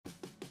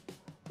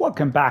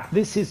Welcome back.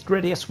 This is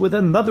Dreddeus with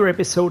another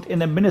episode in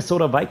the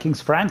Minnesota Vikings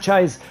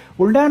franchise.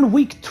 We're now in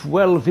week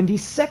 12 in the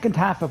second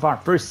half of our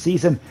first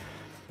season.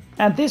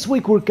 And this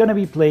week we're going to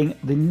be playing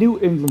the New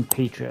England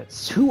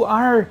Patriots, who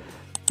are,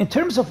 in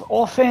terms of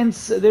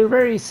offense, they're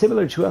very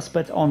similar to us,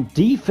 but on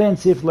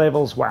defensive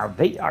levels, wow,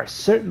 they are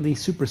certainly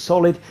super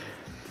solid.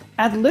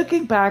 And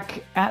looking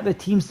back at the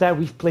teams that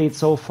we've played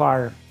so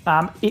far,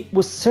 it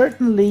was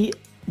certainly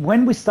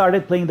when we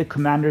started playing the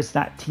Commanders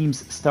that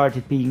teams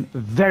started being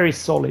very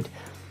solid.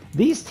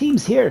 These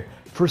teams here,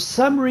 for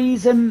some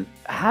reason,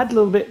 had a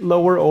little bit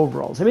lower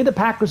overalls. I mean, the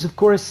Packers, of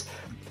course,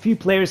 a few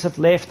players have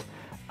left,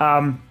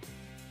 and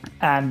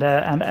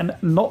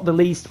not the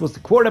least was the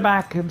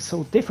quarterback.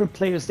 So different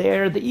players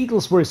there. The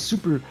Eagles were a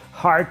super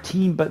hard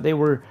team, but they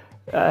were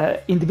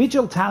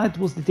individual talent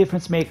was the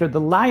difference maker. The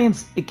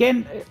Lions,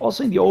 again,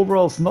 also in the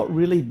overalls, not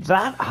really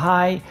that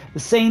high. The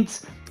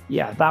Saints,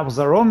 yeah, that was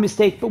our own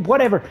mistake, but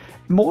whatever.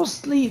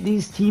 Mostly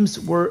these teams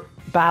were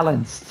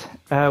balanced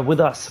with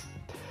us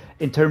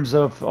in terms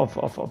of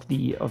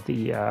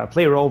the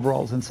player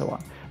overalls and so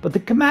on. But the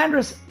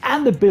Commanders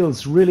and the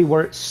Bills really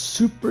were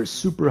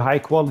super high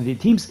quality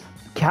teams.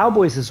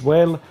 Cowboys as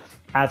well.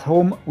 At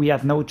home, we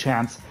had no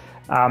chance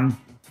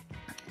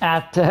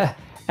at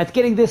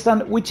getting this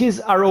done, which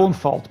is our own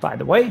fault, by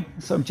the way.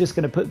 So I'm just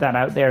going to put that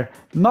out there.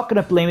 I'm not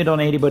going to blame it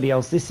on anybody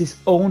else. This is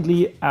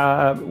only it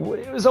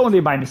was only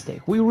my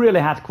mistake. We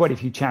really had quite a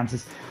few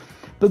chances.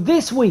 But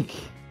this week,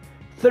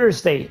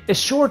 Thursday, a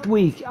short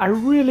week, I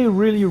really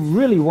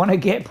want to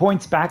get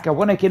points back. I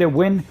want to get a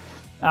win,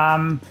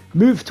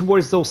 move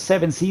towards those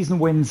 7 season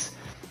wins,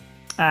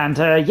 and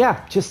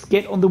yeah, just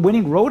get on the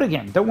winning road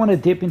again. Don't want to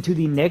dip into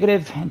the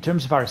negative in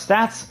terms of our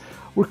stats.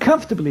 We're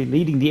comfortably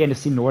leading the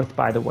NFC North,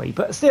 by the way,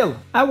 but still,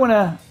 I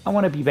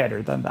wanna be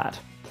better than that.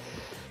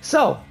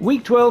 So,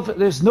 week 12,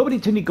 there's nobody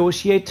to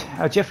negotiate.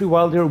 Jeffrey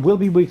Wilder will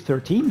be week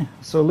 13,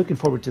 so looking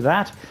forward to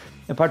that.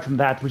 Apart from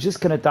that, we're just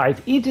gonna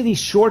dive into the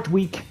short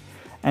week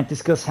and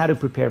discuss how to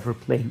prepare for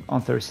playing on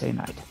Thursday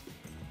night.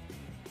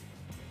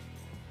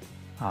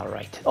 All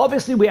right,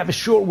 obviously we have a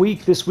short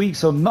week this week,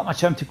 so not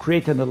much time to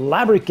create an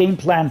elaborate game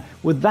plan.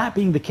 With that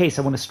being the case,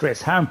 I want to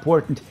stress how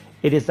important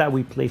it is that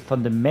we play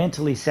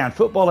fundamentally sound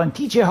football. And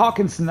TJ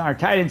Hawkinson, our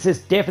tight end, says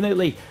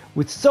definitely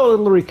with so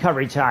little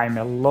recovery time,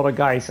 a lot of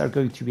guys are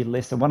going to be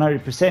less than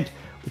 100%,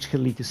 which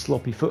can lead to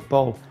sloppy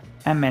football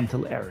and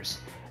mental errors.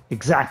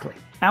 Exactly.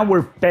 And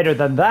we're better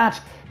than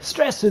that.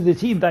 Stress to the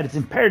team that it's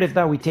imperative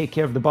that we take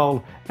care of the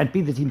ball and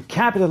be the team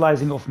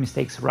capitalizing off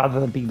mistakes rather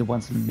than being the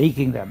ones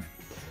making them.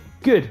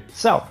 Good.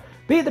 So,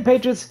 be the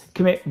Patriots,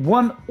 commit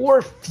 1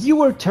 or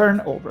fewer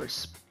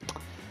turnovers.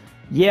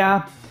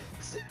 Yeah,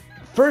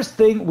 first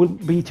thing will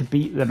be to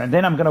beat them, and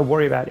then I'm going to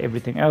worry about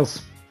everything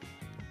else.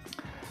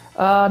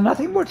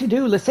 Nothing more to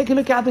do. Let's take a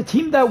look at the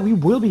team that we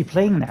will be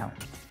playing now.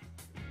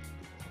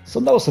 So,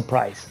 no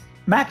surprise.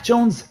 Mac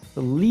Jones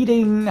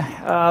leading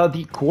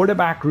the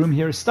quarterback room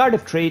here. Start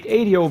of trade,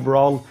 80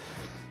 overall.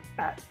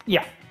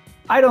 Yeah,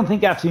 I don't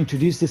think I have to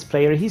introduce this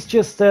player. He's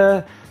just...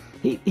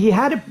 He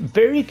had a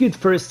very good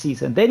first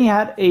season. Then he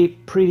had a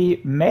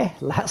pretty meh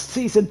last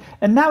season.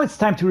 And now it's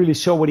time to really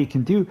show what he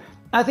can do.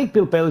 I think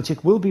Bill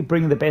Belichick will be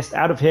bringing the best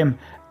out of him.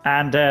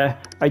 And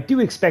I do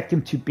expect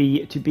him to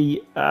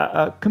be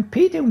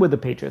competing with the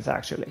Patriots,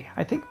 actually.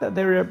 I think that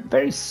they're a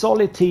very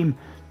solid team.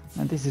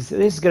 And this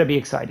is going to be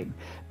exciting.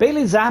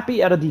 Bailey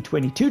Zappi out of the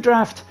 22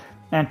 draft.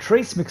 And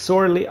Trace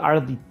McSorley are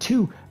the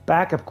 2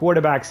 backup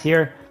quarterbacks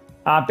here.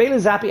 Bailey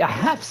Zappi, I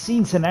have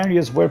seen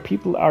scenarios where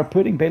people are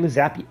putting Bailey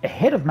Zappi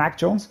ahead of Mac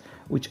Jones,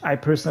 which I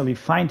personally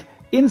find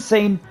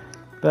insane,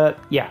 but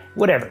yeah,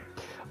 whatever.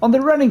 On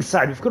the running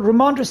side, we've got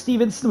Ramondre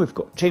Stevenson, we've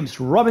got James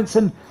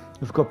Robinson,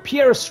 we've got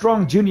Pierre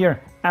Strong Jr.,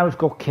 and we've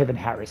got Kevin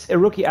Harris, a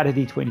rookie out of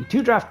the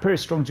 22 draft. Pierre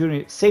Strong Jr.,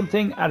 same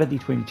thing, out of the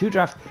 22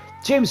 draft.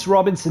 James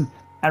Robinson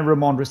and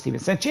Ramondre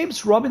Stevenson. And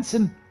James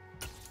Robinson,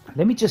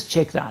 let me just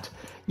check that.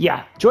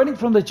 Yeah, joining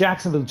from the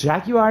Jacksonville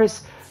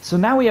Jaguars. So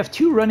now we have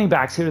 2 running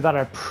backs here that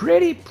are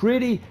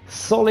pretty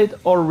solid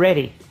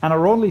already and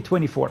are only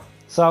 24.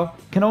 So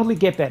can only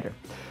get better.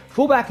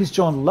 Fullback is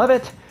John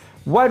Lovett.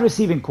 Wide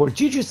receiving core,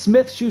 Juju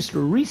Smith-Schuster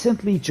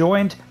recently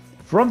joined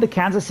from the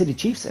Kansas City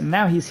Chiefs, and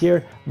now he's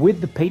here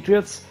with the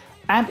Patriots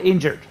and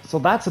injured. So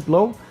that's a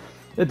blow.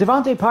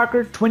 Devontae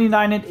Parker,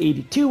 29 and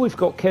 82. We've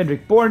got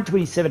Kendrick Bourne,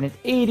 27 and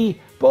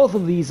 80. Both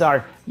of these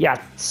are, yeah,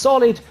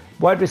 solid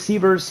wide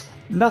receivers.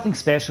 Nothing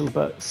special,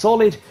 but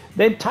solid.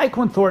 Then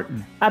Tyquan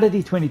Thornton out of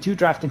the 22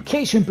 draft and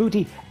Keishan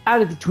Booty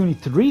out of the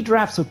 23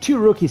 draft. So 2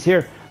 rookies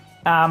here,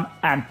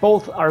 and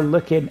both are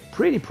looking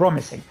pretty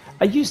promising.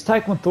 I used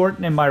Tyquan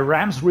Thornton in my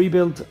Rams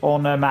rebuild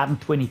on Madden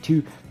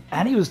 22,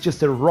 and he was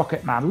just a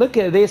rocket, man. Look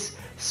at this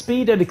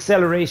speed and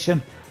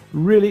acceleration,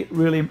 really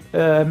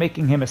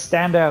making him a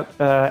standout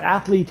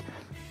athlete.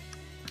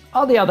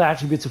 All the other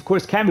attributes, of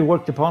course, can be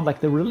worked upon,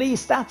 like the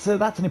release. That's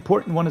an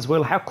important one as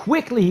well. How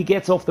quickly he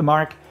gets off the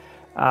mark.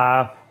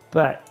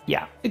 But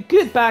yeah, a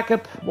good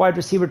backup wide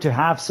receiver to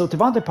have. So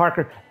Devontae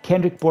Parker,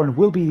 Kendrick Bourne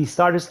will be the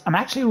starters. I'm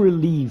actually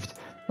relieved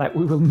that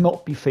we will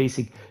not be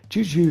facing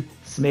Juju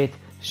Smith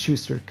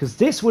Schuster, because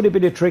this would have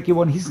been a tricky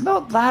one. He's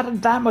not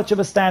that much of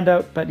a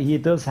standout, but he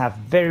does have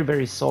very,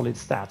 very solid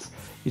stats.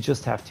 You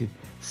just have to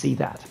see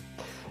that.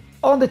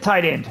 On the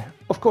tight end,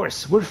 of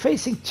course, we're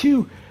facing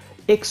two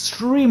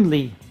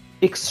extremely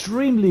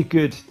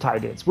good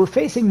tight ends. We're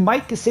facing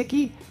Mike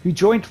Gesicki, who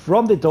joined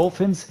from the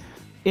Dolphins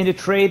in a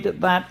trade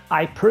that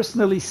I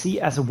personally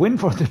see as a win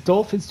for the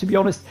Dolphins, to be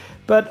honest.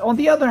 But on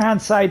the other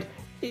hand side,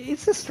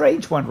 it's a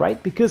strange one,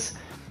 right? Because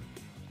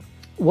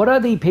what are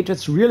the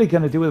Patriots really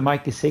going to do with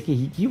Mike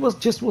Gesicki? He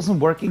wasn't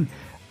working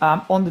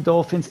on the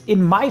Dolphins.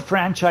 In my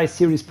franchise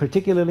series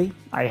particularly,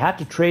 I had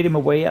to trade him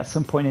away at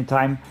some point in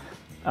time.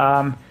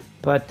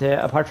 But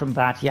apart from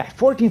that, yeah,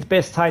 14th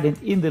best tight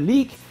end in the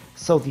league.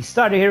 So the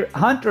starter here,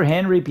 Hunter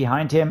Henry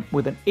behind him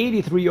with an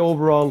 83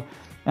 overall.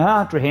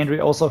 Hunter Henry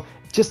also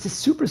just a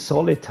super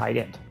solid tight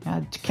end.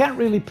 Can't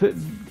really put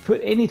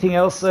anything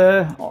else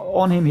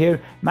on him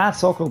here. Matt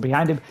Sokol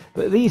behind him.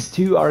 But these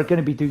two are going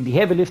to be doing the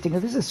heavy lifting.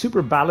 And this is a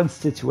super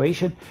balanced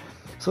situation.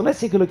 So let's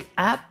take a look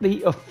at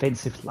the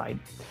offensive line.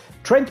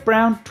 Trent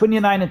Brown,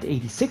 29 and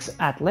 86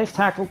 at left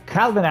tackle.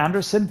 Calvin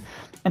Anderson.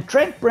 And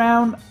Trent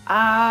Brown,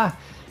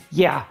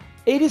 yeah,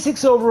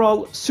 86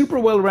 overall, super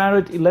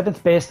well-rounded,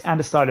 11th best, and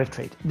a starter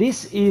trade.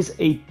 This is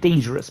a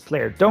dangerous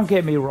player, don't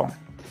get me wrong.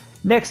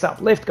 Next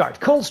up, left guard,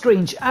 Cole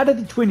Strange, out of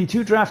the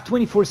 22 draft,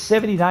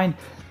 2479.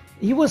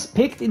 He was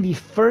picked in the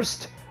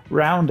first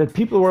round, and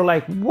people were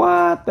like,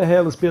 what the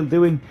hell is Bill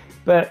doing?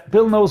 But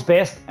Bill knows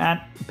best,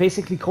 and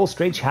basically Cole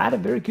Strange had a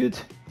very good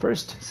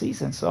first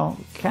season, so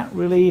can't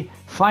really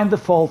find the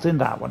fault in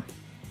that one.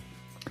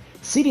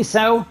 CD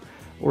Sau,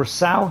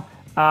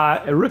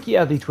 a rookie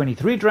out of the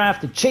 23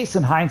 draft, and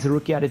Jason Hines, a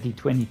rookie out of the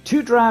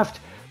 22 draft,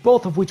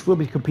 both of which will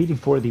be competing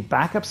for the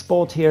backup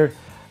spot here.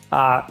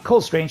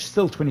 Cole Strange,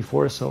 still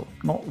 24, so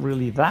not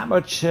really that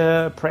much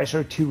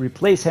pressure to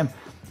replace him,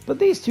 but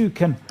these two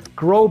can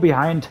grow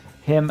behind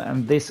him,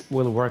 and this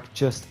will work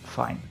just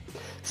fine.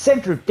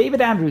 Center,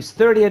 David Andrews,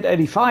 30 at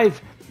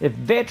 85, a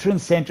veteran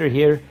center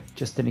here,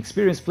 just an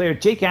experienced player.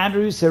 Jake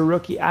Andrews, a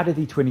rookie out of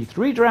the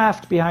 23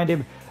 draft, behind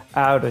him,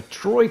 out of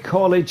Troy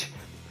College.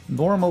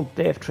 Normal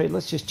dev trade,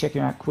 let's just check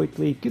him out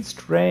quickly. Good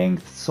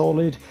strength,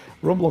 solid,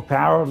 run block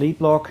power, lead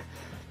block,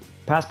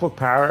 pass block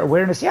power,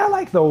 awareness. Yeah, I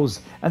like those.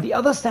 And the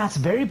other stats,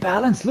 very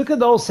balanced. Look at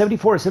those,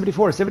 74,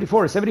 74,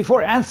 74,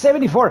 74, and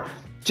 74.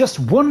 Just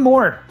one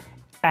more.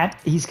 And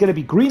he's going to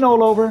be green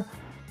all over.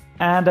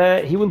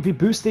 And he will be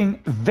boosting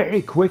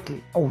very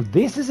quickly. Oh,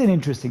 this is an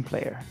interesting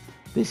player.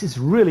 This is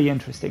really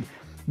interesting.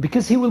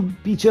 Because he will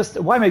be just,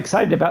 why am I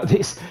excited about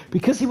this?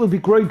 Because he will be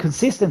growing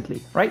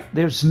consistently, right?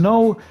 There's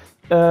no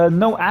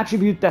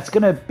attribute that's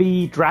going to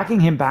be dragging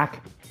him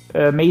back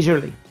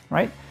majorly,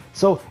 right?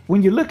 So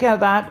when you look at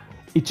that,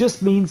 it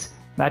just means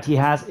that he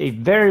has a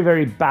very,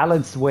 very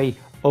balanced way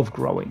of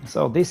growing.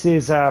 So this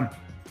is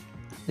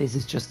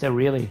just a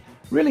really,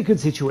 really good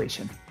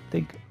situation. I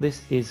think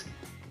this is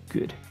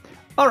good.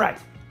 All right,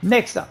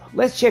 next up,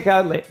 let's check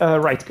out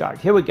right guard.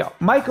 Here we go.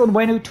 Mike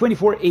Onwenu,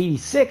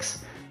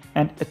 2486,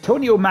 and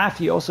Antonio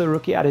Maffey, also a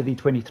rookie out of the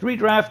 23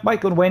 draft.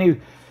 Mike Onwenu,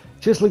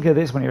 just look at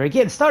this one here.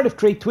 Again, start of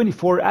trade,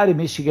 24 out of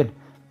Michigan,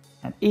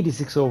 and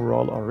 86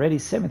 overall already,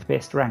 7th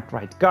best ranked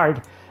right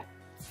guard.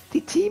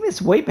 The team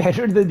is way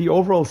better than the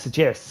overall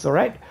suggests, all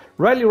right?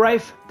 Riley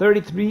Rife,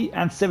 33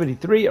 and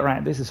 73. All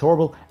right, this is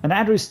horrible. And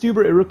Andrew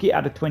Stuber, a rookie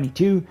out of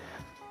 22.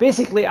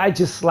 Basically, I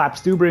just slap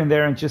Stuber in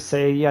there and just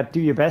say, yeah,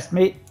 do your best,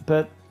 mate,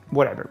 but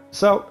whatever.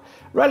 So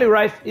Riley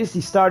Rife is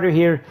the starter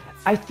here.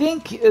 I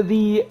think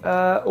the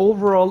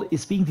overall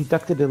is being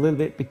deducted a little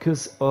bit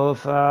because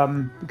of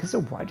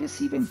wide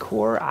receiving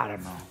core. I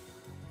don't know.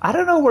 I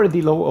don't know where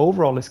the low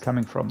overall is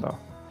coming from, though.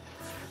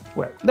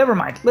 Well, never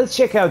mind. Let's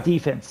check out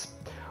defense.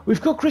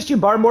 We've got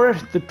Christian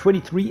Barmore, the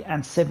 23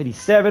 and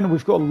 77.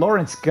 We've got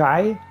Lawrence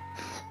Guy.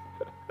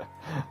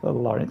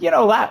 Lawrence, you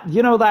know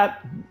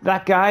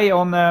that guy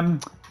on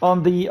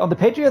the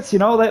Patriots. You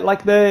know that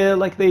like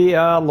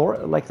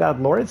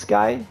that Lawrence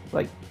guy.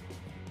 Like,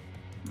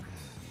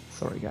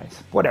 sorry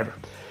guys, whatever.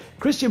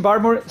 Christian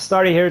Barmore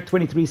started here,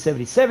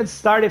 23-77,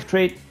 started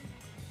trade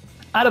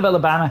out of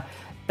Alabama.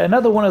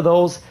 Another one of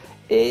those.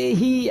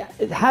 He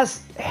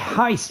has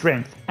high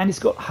strength and he's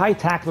got high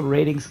tackle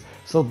ratings,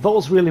 so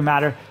those really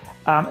matter.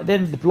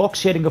 Then the block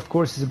shedding, of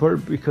course, is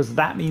important because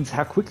that means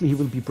how quickly he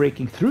will be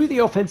breaking through the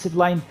offensive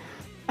line,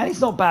 and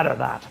he's not bad at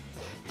that.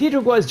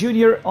 Dedrick Wise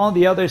Jr. on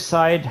the other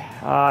side,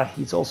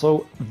 he's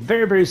also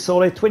very, very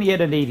solid,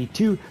 28 and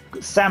 82.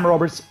 Sam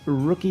Roberts,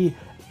 rookie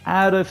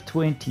out of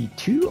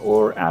 22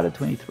 or out of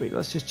 23.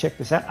 Let's just check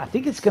this out. I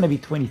think it's going to be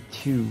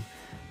 22.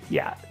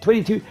 Yeah,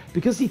 22,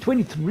 because the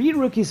 23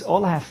 rookies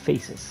all have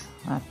faces.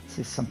 That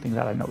is something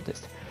that I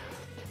noticed.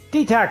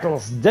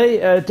 D-tackles,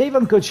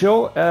 Davon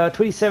Godchaux,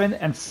 27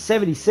 and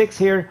 76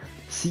 here.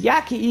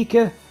 Siaki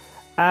Ika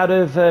out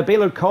of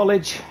Baylor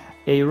College,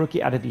 a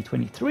rookie out of the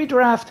 23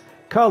 draft.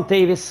 Carl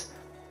Davis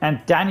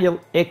and Daniel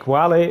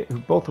Ekwale,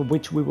 both of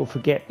which we will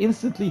forget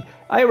instantly.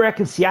 I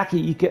reckon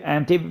Siaki Ika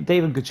and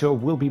Davon Godchaux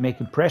will be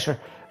making pressure,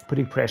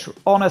 putting pressure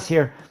on us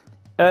here.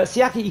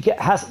 Siaki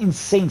Ika has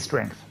insane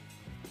strength.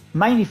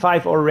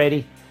 95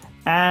 already,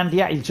 And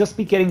yeah, he'll just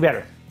be getting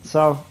better.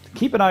 So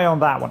keep an eye on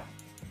that one.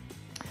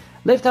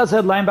 Left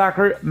outside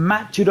linebacker,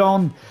 Matt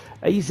Judon.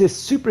 He's a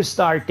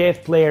superstar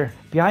depth player.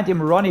 Behind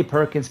him, Ronnie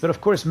Perkins. But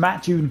of course,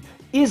 Matt Judon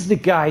is the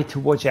guy to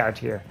watch out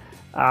here.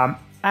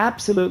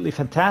 Absolutely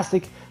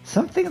fantastic.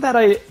 Something that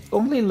I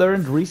only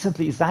learned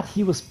recently is that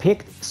he was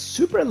picked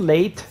super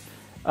late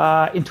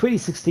in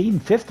 2016,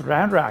 5th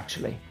rounder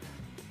actually.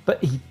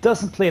 But he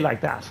doesn't play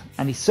like that.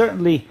 And he's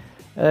certainly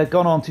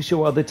gone on to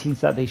show other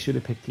teams that they should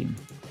have picked him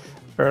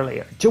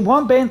earlier.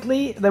 Jawan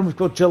Bentley, then we've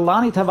got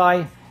Jelani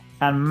Tavai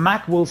and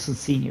Mac Wilson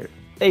Sr.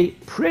 A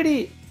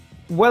pretty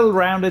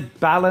well-rounded,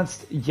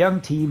 balanced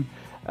young team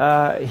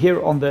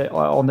here on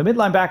the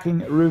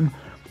mid-linebacking room.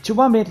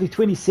 Jawan Bentley,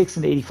 26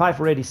 and 85,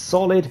 already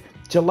solid.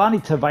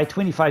 Jelani Tavai,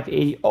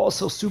 25-80,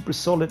 also super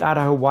solid out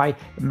of Hawaii.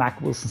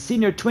 Mac Wilson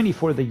Sr.,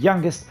 24, the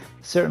youngest,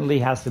 certainly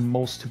has the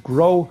most to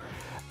grow.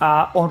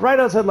 On right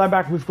outside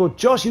linebacker, we've got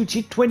Josh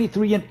Uche,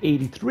 23 and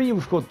 83.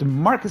 We've got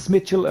DeMarcus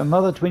Mitchell,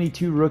 another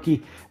 22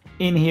 rookie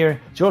in here.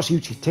 Josh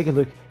Uche, take a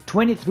look,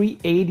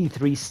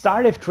 23-83,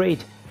 start of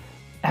trade,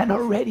 and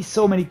already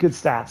so many good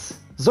stats.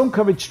 Zone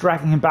coverage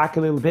dragging him back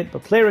a little bit,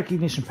 but play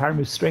recognition, power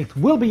move strength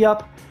will be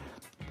up.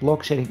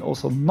 Block shedding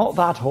also not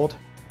that hot.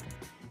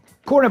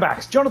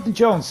 Cornerbacks, Jonathan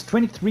Jones,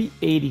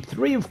 23-83.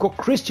 We've got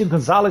Christian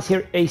Gonzalez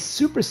here, a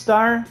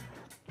superstar,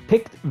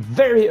 picked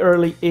very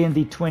early in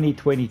the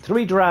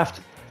 2023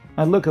 draft.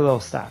 And look at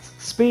those stats.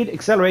 Speed,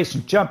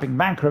 acceleration, jumping,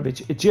 man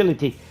coverage,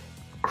 agility.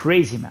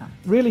 Crazy, man.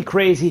 Really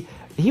crazy.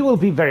 He will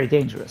be very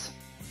dangerous.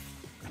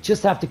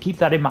 Just have to keep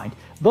that in mind.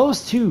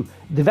 Those two,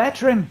 the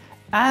veteran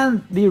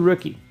and the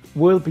rookie,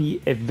 will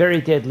be a very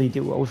deadly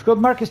duo. We've got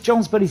Marcus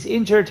Jones, but he's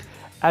injured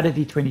out of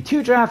the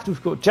 22 draft.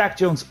 We've got Jack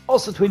Jones,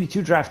 also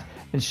 22 draft,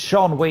 and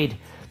Sean Wade,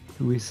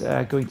 who is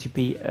going to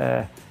be,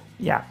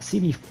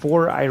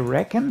 CB4, I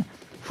reckon.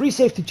 Free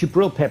safety,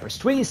 Jabril Peppers,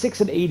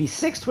 26 and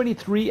 86,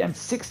 23 and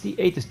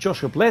 68 is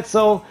Joshua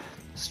Bledsoe.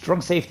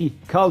 Strong safety,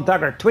 Carl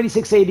Duggar,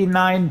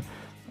 26-89,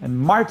 and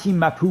Marty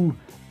Mapu,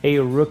 a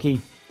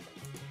rookie.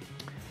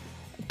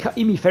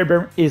 Kaimi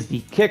Fairbairn is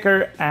the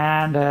kicker,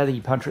 and the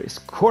punter is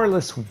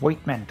Corliss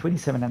Waitman,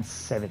 27 and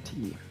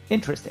 70.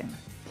 Interesting.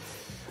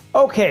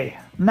 Okay,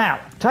 now,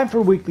 time for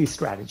weekly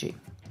strategy.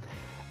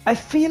 I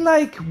feel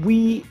like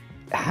we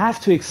have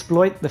to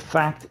exploit the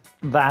fact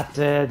that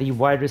the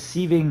wide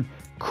receiving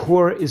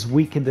core is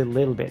weakened a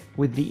little bit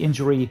with the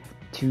injury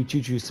to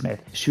Juju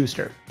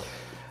Smith-Schuster.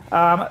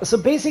 So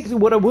basically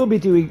what I will be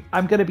doing,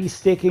 I'm going to be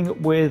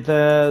sticking with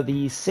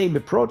the same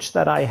approach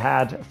that I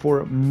had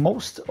for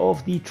most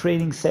of the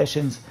training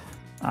sessions,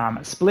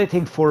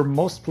 splitting for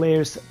most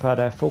players,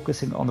 but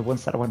focusing on the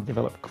ones that I want to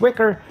develop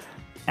quicker.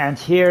 And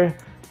here,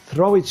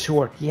 throw it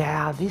short.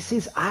 Yeah, this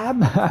is, I'm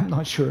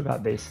not sure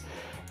about this.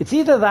 It's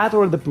either that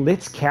or the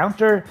blitz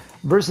counter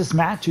versus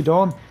Matt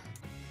Judon.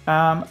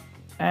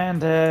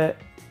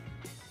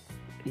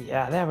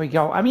 Yeah, there we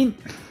go. I mean,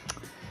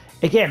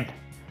 again,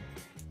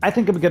 I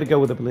think I'm gonna go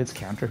with a blitz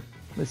counter.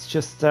 Let's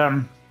just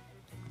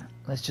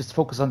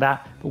focus on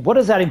that. But what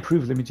does that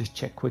improve? Let me just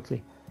check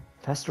quickly.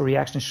 Faster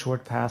reaction,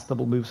 short pass,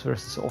 double moves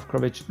versus off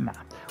coverage. Nah,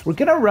 we're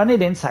gonna run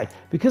it inside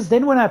because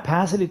then when I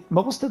pass it,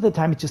 most of the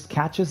time it just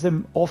catches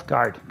them off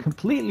guard,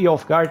 completely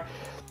off guard.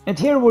 And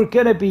here we're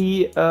gonna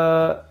be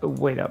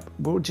wait up.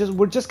 We're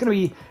just gonna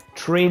be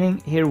training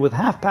here with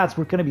half pads.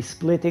 We're gonna be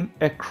splitting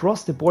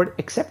across the board,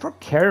 except for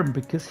Kerem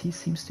because he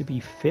seems to be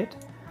fit.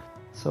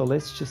 So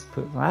let's just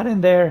put that in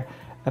there.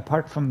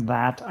 Apart from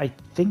that, I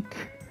think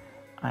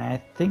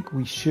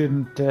we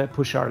shouldn't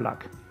push our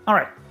luck. All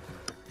right,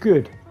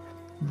 good.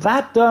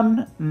 That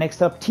done.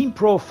 Next up, team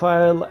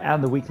profile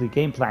and the weekly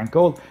game plan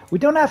goal. We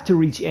don't have to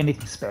reach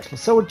anything special,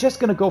 so we're just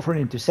gonna go for an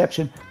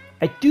interception.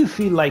 I do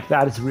feel like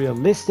that is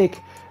realistic.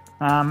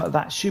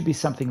 That should be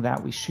something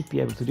that we should be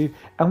able to do.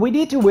 And we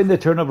need to win the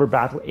turnover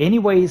battle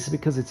anyways,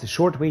 because it's a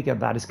short week and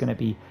that is going to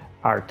be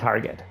our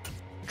target.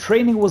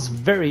 Training was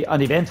very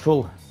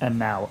uneventful, and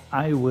now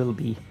I will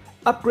be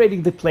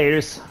upgrading the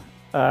players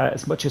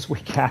as much as we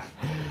can.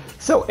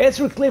 So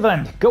Ezra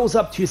Cleveland goes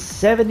up to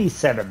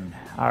 77.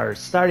 Our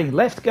starting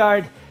left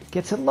guard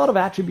gets a lot of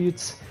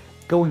attributes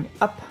going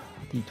up.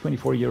 The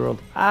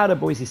 24-year-old out of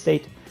Boise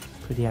State.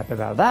 Pretty happy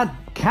about that.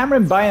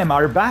 Cameron Byam,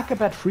 our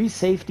backup at free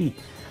safety.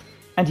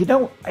 And you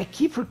know, I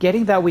keep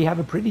forgetting that we have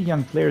a pretty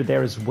young player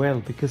there as well,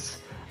 because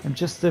I'm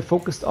just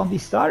focused on the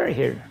starter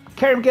here.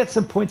 Karim gets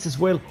some points as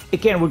well.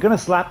 Again, we're going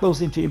to slap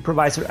those into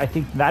improviser. I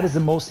think that is the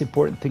most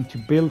important thing to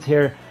build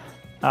here.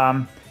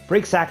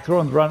 Break, sack,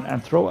 throw and run,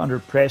 and throw under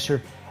pressure.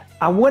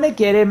 I want to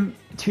get him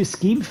to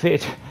scheme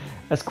fit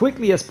as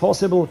quickly as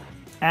possible.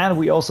 And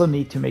we also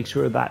need to make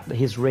sure that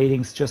his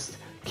ratings just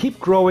keep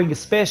growing,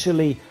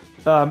 especially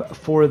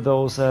for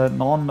those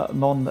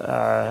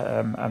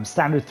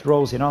standard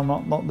throws, you know,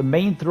 not the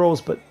main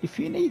throws, but if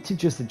you need to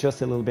just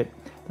adjust a little bit,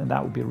 then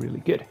that would be really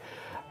good.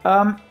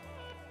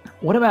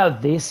 What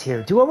about this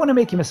here? Do I want to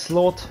make him a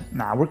slot?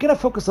 Nah, we're going to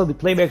focus on the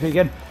playmaker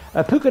again.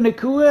 Puka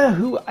Nacua,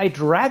 who I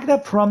dragged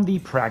up from the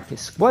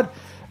practice squad.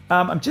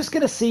 I'm just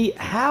going to see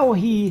how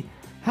he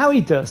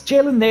does.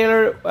 Jalen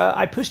Naylor,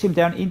 I pushed him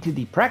down into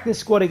the practice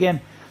squad again.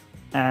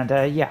 And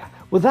yeah,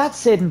 with that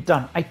said and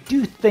done, I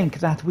do think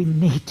that we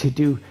need to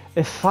do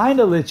a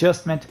final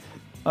adjustment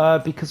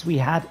because we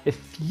had a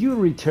few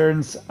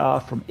returns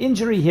from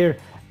injury here,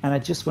 and I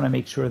just want to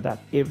make sure that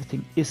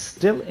everything is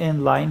still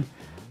in line.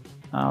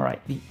 All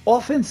right, the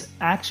offense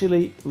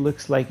actually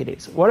looks like it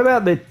is. What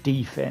about the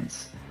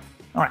defense?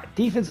 All right,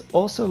 defense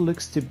also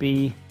looks to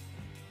be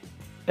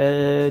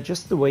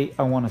just the way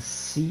I want to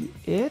see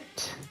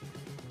it.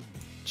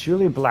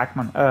 Julian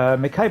Blackmon,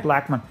 Mekhi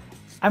Blackmon.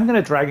 I'm going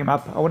to drag him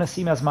up. I want to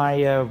see him as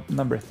my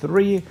number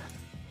 3.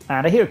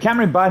 And I hear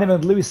Cameron Bynum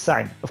and Lewis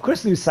Sign. Of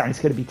course, Lewis Sign is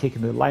going to be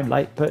taking the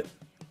limelight, but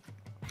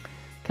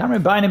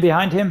Cameron Bynum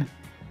behind him.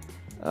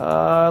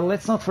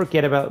 Let's not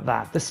forget about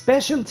that. The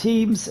special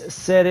teams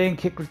setting,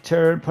 kick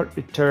return, punt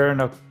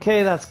return.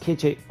 Okay, that's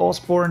KJ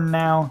Osborne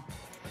now.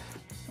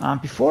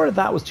 Before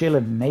that was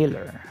Jalen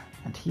Naylor,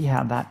 and he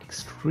had that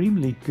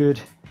extremely good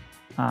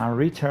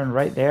return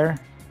right there.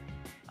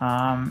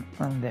 And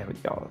there we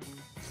go.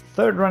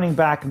 Third running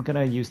back, I'm going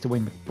to use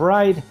DeWayne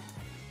McBride.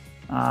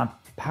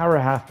 Power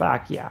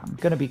halfback, yeah, I'm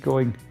going to be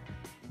going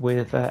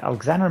with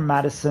Alexander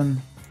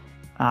Madison.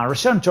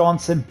 Rashawn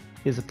Johnson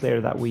is a player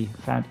that we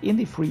found in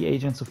the free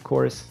agents, of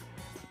course.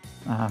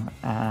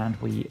 And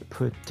we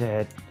put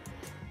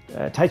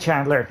Ty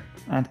Chandler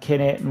and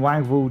Kenneth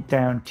Nwangwu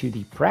down to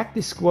the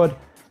practice squad.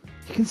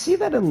 You can see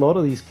that a lot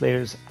of these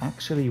players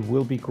actually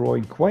will be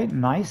growing quite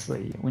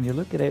nicely when you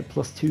look at it,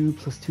 +2,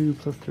 +2,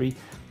 +3.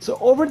 So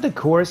over the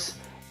course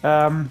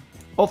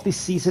of this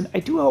season, I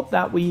do hope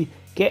that we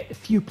get a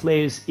few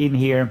players in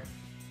here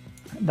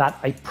that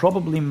I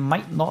probably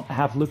might not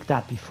have looked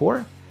at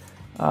before.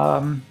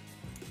 Yeah,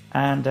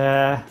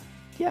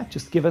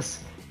 just give us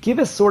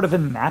sort of a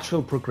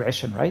natural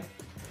progression, right?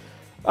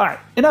 All right,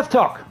 enough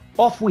talk.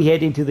 Off we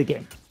head into the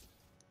game.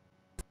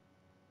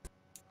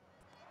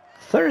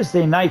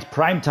 Thursday night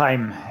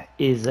primetime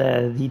is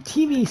the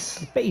TV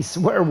space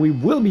where we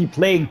will be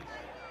playing.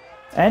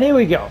 And here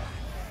we go.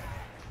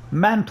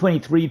 Man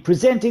 23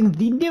 presenting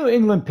the New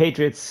England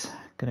Patriots.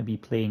 Going to be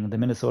playing the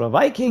Minnesota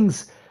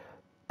Vikings.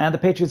 And the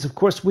Patriots, of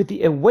course, with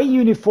the away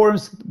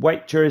uniforms,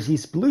 white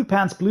jerseys, blue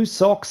pants, blue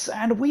socks.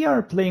 And we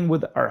are playing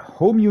with our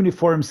home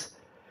uniforms.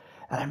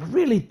 And I'm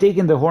really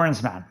digging the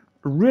horns, man.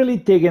 Really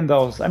digging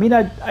those. I mean,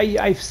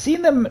 I've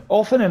seen them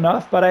often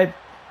enough, but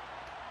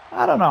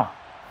I don't know.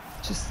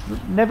 Just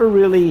never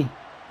really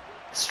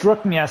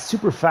struck me as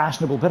super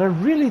fashionable, but I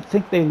really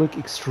think they look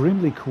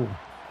extremely cool.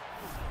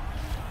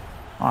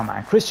 Oh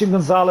man, Christian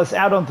Gonzalez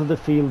out onto the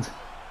field.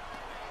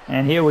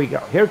 And here we go.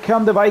 Here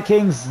come the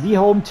Vikings, the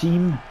home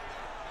team,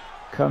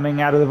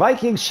 coming out of the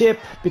Viking ship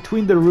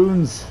between the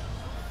ruins.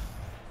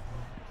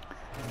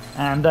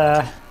 And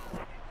I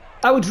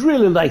would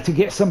really like to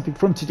get something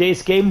from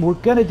today's game. We're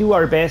going to do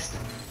our best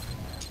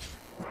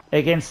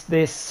against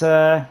this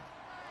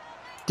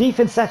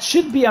defense that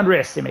should be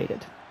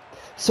underestimated.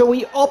 So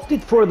we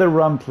opted for the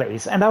run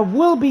plays, and I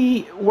will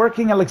be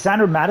working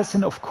Alexander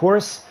Madison, of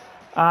course,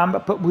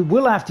 but we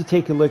will have to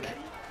take a look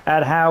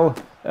at how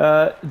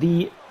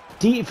the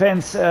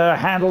defense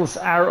handles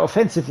our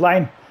offensive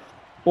line,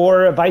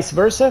 or vice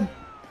versa.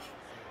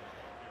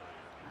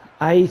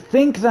 I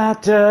think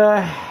that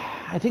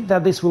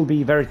this will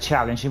be very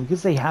challenging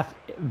because they have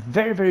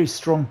very, very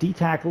strong D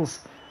tackles,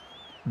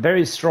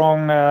 very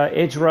strong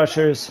edge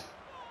rushers.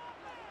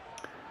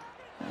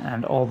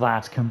 And all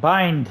that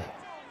combined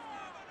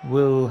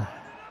will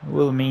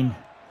mean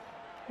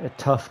a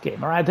tough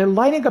game. All right, they're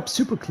lining up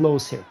super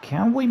close here.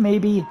 Can we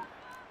maybe...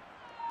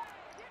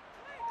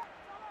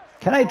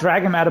 Can I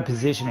drag him out of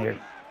position here?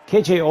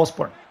 KJ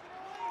Osborne.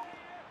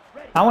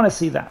 I want to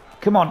see that.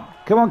 Come on.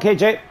 Come on,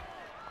 KJ.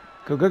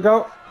 Go, go,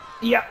 go.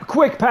 Yeah,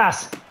 quick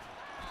pass.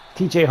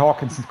 TJ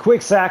Hawkinson.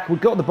 Quick sack. We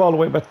got the ball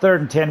away by 3rd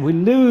and 10. We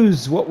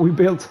lose what we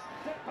built.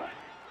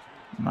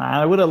 Man,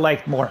 I would have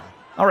liked more.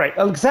 All right,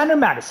 Alexander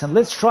Madison,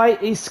 let's try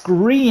a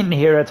screen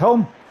here at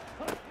home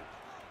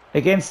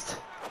against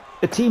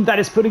a team that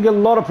is putting a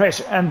lot of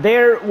pressure. And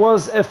there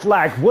was a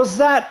flag. Was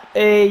that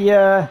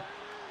a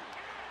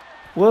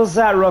was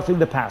that roughing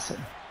the passer?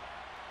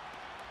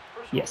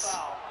 Yes.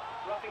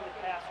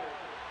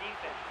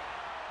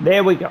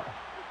 There we go.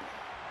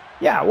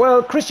 Yeah,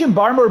 well, Christian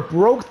Barmore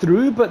broke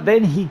through, but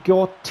then he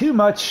got too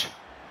much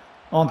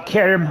on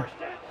Kerm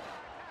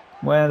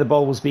when the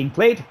ball was being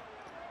played.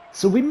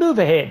 So we move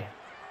ahead.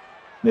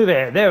 Move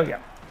ahead. There we go.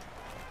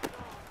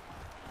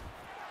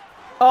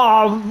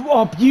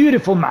 Oh,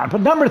 beautiful, man.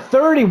 But number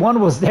 31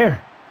 was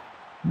there.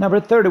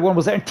 Number 31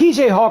 was there. And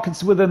TJ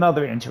Hawkins with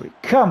another injury.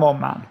 Come on,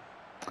 man.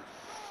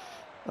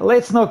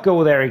 Let's not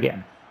go there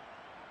again.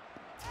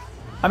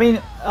 I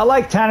mean, I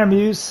like Tanner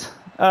Muse,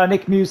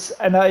 Nick Muse,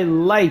 and I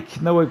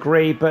like Noah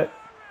Gray, but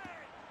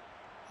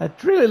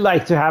I'd really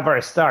like to have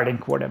our starting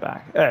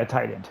quarterback,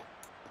 tight end.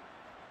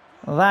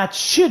 Well, that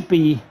should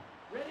be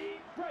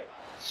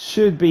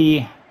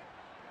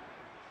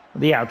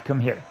the outcome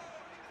here.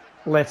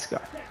 Let's go.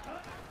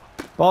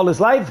 Ball is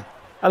live.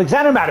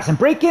 Alexander Madison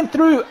breaking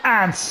through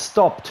and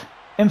stopped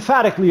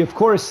emphatically, of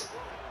course,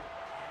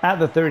 at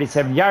the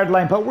 37-yard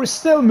line, but we're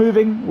still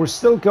moving, we're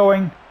still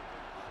going.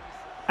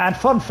 And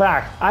fun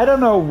fact, I don't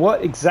know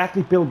what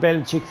exactly Bill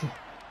Belichick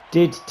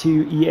did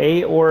to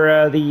EA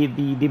or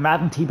the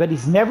Madden team, but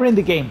he's never in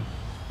the game.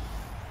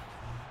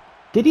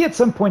 Did he at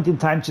some point in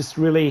time just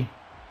really,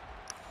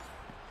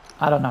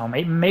 I don't know,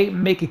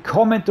 make a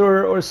comment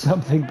or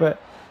something,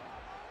 but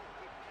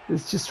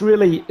it's just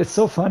really, it's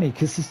so funny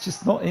because he's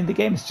just not in the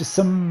game. It's just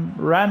some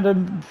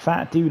random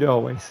fat dude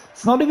always.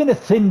 It's not even a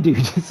thin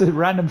dude, it's a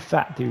random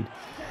fat dude.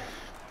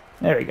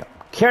 There we go.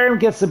 Karim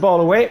gets the ball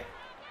away.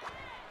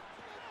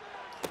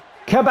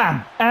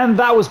 Kabam! And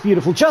that was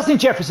beautiful. Justin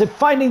Jefferson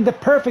finding the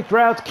perfect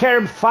route.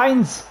 Karim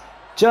finds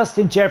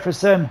Justin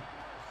Jefferson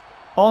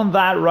on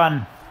that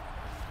run.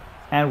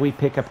 And we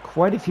pick up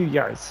quite a few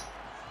yards.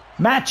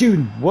 Matt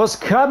June was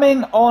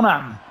coming on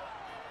him.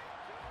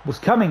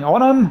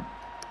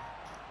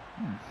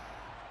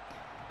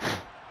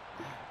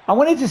 I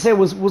wanted to say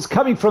was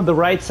coming from the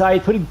right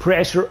side, putting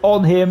pressure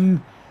on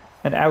him.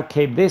 And out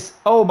came this.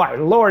 Oh my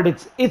lord,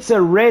 it's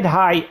a red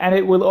high, and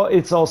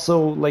it's also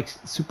like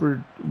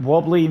super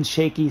wobbly and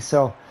shaky.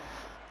 So,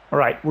 all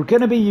right, we're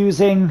gonna be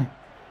using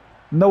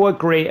Noah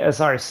Gray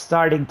as our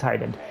starting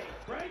tight end.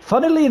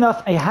 Funnily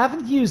enough, I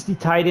haven't used the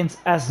tight ends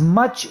as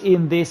much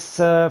in this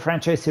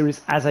franchise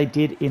series as I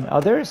did in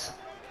others.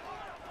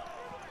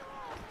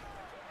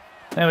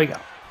 There we go.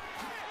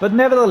 But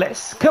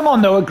nevertheless, come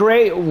on Noah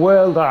Gray,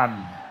 well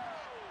done.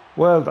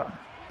 Well done.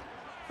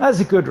 That's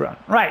a good run.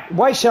 Right,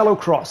 why shallow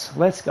cross?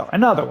 Let's go.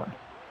 Another one.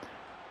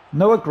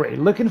 Noah Gray,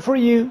 looking for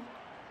you.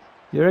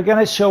 You're going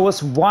to show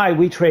us why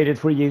we traded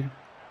for you.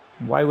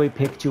 Why we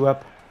picked you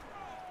up.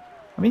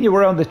 I mean, you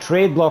were on the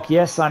trade block.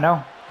 Yes, I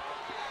know.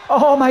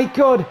 Oh, my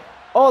God.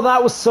 Oh,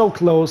 that was so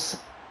close.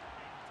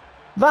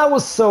 That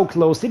was so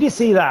close. Did you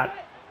see that?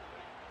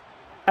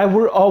 And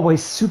we're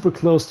always super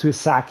close to a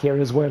sack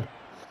here as well.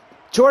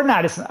 Jordan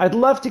Addison, I'd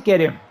love to get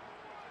him.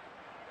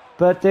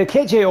 But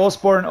KJ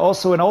Osborne,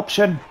 also an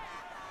option.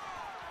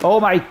 Oh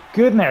my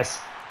goodness.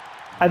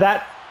 And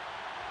that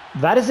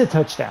is a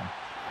touchdown.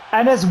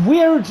 And as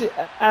weird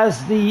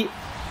as the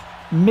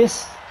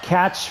missed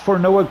catch for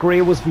Noah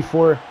Gray was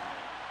before,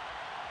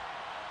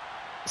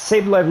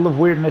 same level of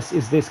weirdness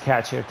is this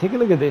catch here. Take a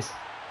look at this.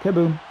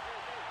 Kaboom.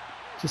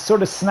 Just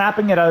sort of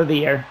snapping it out of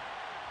the air.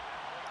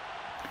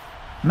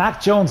 Mac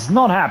Jones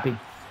not happy.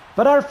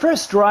 But our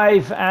first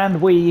drive,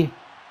 and we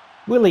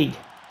lead.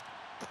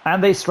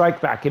 And they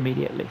strike back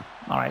immediately.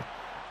 All right.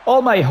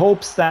 All my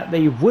hopes that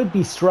they would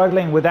be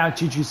struggling without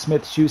Juju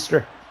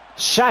Smith-Schuster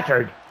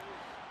shattered.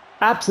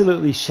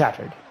 Absolutely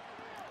shattered.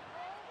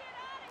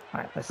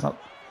 All right, that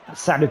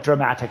sounded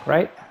dramatic,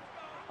 right?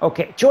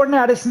 Okay, Jordan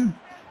Addison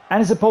and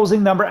his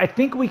opposing number. I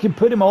think we can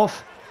put him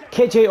off.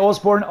 KJ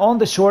Osborne on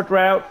the short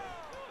route.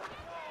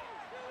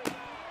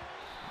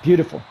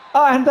 Beautiful.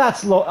 Oh, and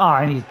that's low. Oh,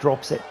 and he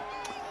drops it.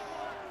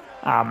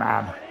 Oh,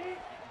 man.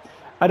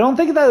 I don't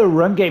think that the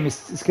run game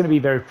is going to be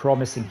very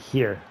promising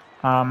here.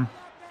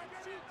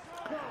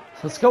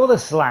 So let's go with a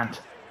slant,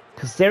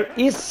 because there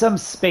is some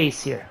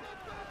space here.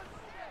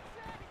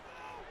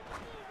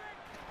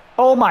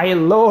 Oh my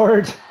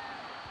lord!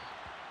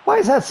 Why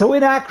is that so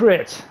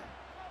inaccurate?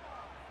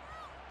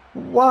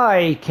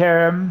 Why,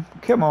 Karim?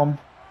 Come on,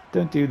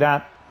 don't do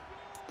that.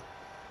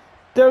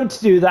 Don't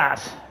do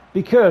that,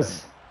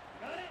 because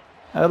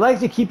I'd like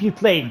to keep you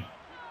playing,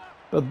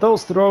 but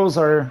those throws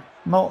are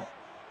not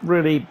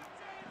really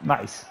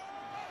nice.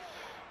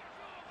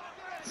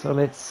 So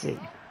let's see.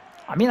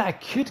 I mean, I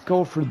could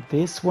go for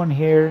this one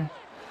here.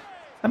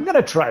 I'm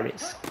gonna try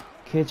this.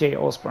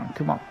 KJ Osborne,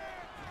 come on.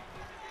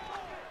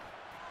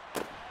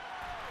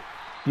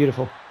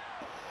 Beautiful.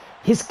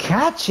 His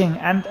catching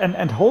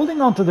and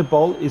holding onto the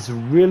ball is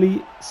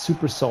really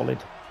super solid.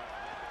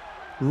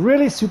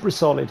 Really super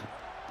solid.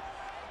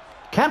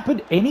 Can't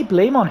put any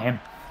blame on him.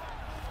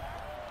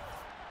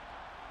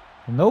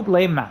 No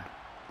blame, man.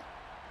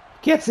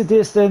 Gets the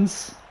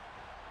distance,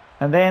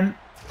 and then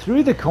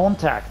through the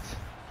contact,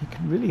 he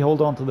can really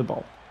hold on to the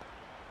ball.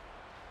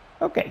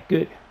 Okay,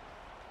 good.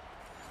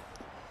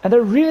 And I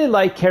really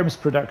like Karim's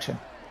production.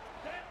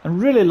 I'm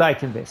really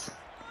liking this.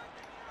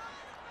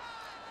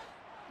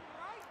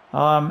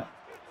 All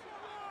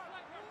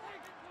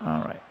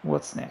right,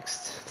 what's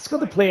next? Let's go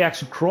to play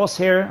action cross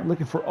here.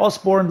 Looking for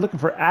Osborne, looking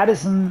for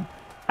Addison.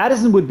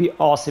 Addison would be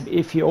awesome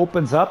if he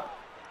opens up.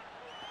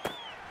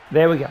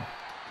 There we go.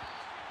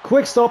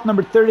 Quick stop,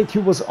 number 32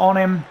 was on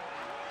him.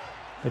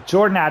 But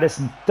Jordan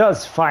Addison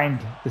does find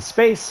the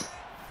space,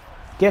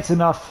 gets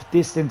enough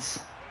distance,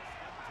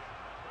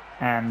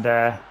 and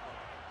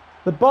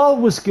the ball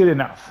was good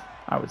enough,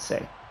 I would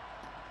say.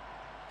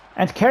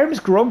 And Karim's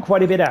grown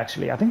quite a bit,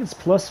 actually. I think it's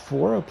 +4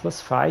 or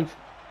 +5.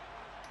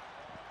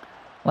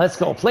 Let's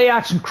go. Play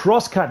action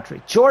cross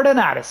country. Jordan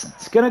Addison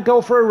is going to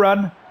go for a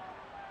run.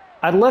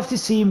 I'd love to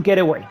see him get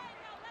away.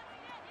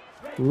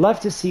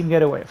 Love to see him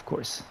get away, of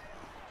course.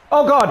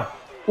 Oh, God.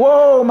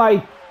 Whoa,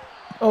 my...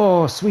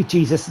 Oh, sweet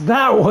Jesus.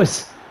 That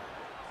was...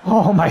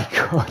 Oh, my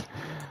God.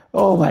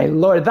 Oh, my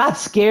Lord. That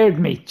scared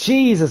me.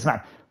 Jesus,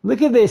 man.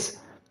 Look at this.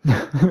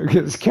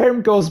 Because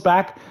Karim goes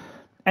back.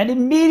 And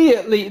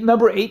immediately,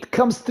 number 8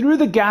 comes through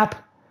the gap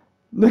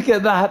Look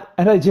at that.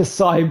 And I just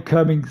saw him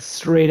coming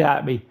straight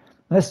at me.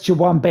 That's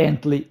Jawan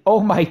Bentley. Oh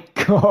my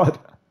God.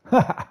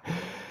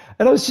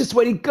 And I was just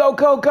waiting, go,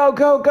 go, go,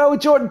 go, go,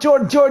 Jordan,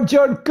 Jordan, Jordan,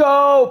 Jordan,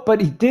 go.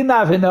 But he didn't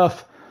have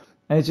enough.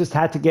 And he just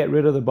had to get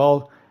rid of the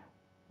ball.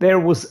 There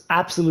was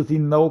absolutely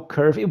no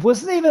curve. It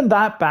wasn't even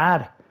that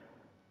bad.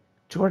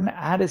 Jordan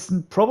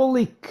Addison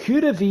probably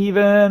could have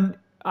even,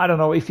 I don't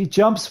know, if he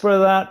jumps for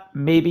that,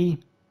 maybe.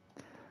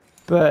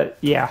 But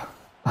yeah.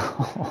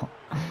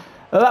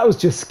 That was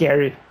just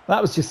scary.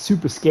 That was just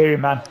super scary,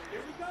 man.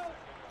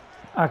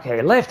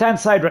 Okay, left-hand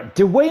side run.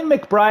 DeWayne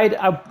McBride,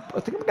 I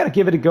think I'm going to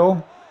give it a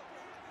go.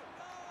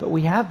 But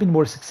we have been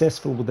more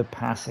successful with the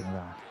passing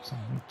though. So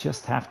we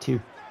just have to.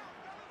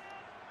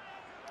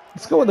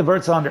 Let's go with the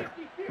verts under.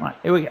 All right,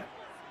 here we go.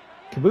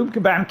 Kaboom,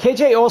 kabam.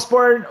 KJ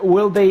Osborne,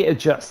 will they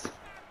adjust?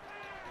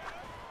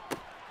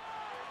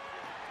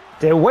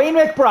 DeWayne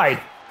McBride.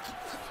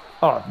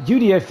 Oh,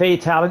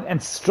 UDFA talent and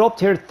dropped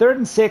here, 3rd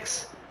and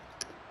 6.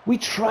 We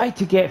tried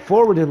to get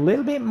forward a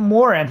little bit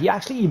more and he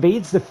actually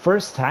evades the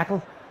first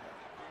tackle.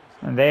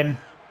 And then,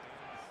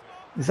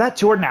 is that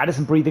Jordan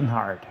Addison breathing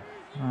hard?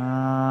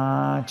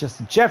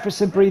 Justin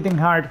Jefferson breathing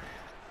hard.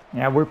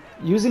 Yeah, we're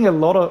using a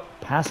lot of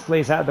pass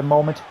plays at the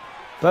moment,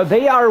 but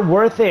they are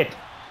worth it.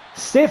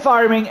 Stiff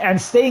arming and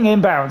staying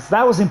inbounds.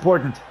 That was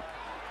important.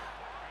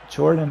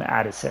 Jordan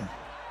Addison.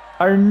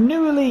 Our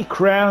newly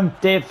crowned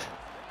Dev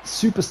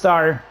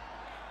Superstar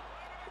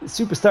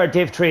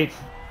Dev trait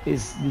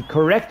is the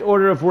correct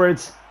order of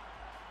words.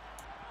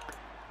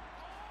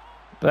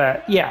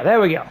 But yeah, there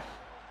we go.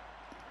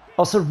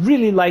 Also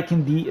really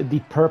liking the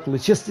purple.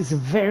 It's a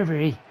very,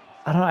 very,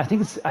 I don't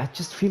know, I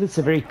just feel it's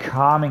a very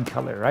calming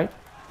color, right?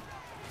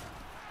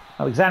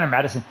 Alexander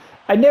Madison.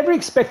 I never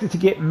expected to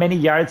get many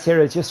yards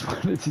here. I just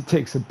wanted to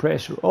take some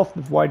pressure off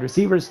the wide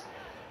receivers.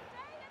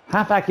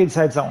 Halfback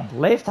inside zone.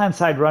 Left-hand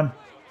side run.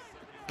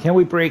 Can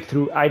we break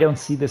through? I don't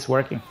see this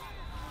working.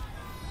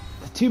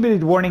 The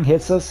 2-minute warning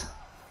hits us.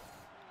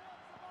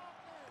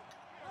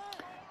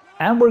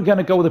 And we're going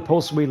to go with the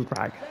post wheel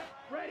drag.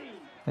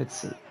 Let's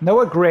see.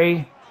 Noah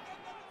Gray.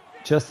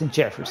 Justin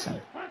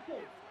Jefferson.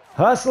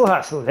 Hustle,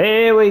 hustle.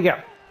 There we go.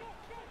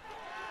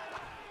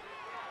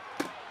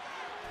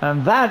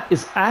 And that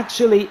is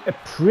actually a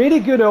pretty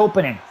good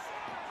opening.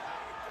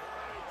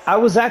 I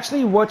was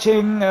actually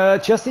watching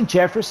Justin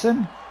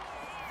Jefferson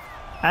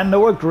and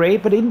Noah Gray,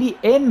 but in the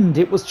end,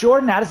 it was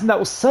Jordan Addison that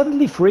was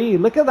suddenly free.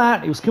 Look at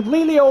that. It was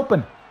completely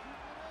open.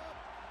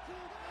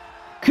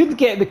 Couldn't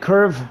get the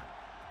curve.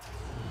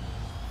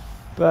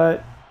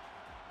 But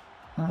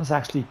that was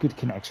actually a good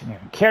connection here.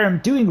 Karam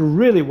doing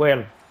really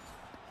well.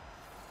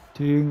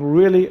 Doing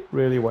really,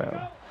 really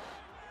well.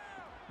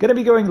 Gonna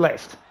be going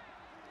left.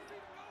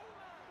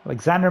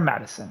 Alexander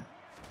Madison.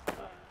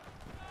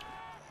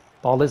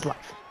 Ball is live.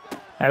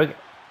 There we go.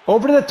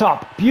 Over the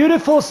top.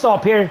 Beautiful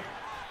stop here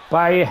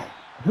by...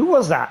 Who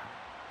was that?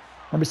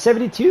 Number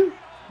 72?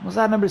 Was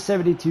that number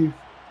 72?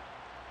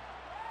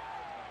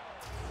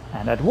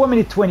 And at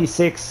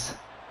 1:26,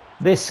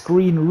 this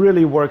screen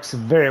really works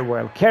very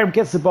well. Karam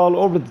gets the ball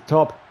over the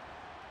top.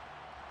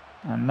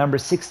 And number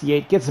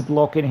 68 gets a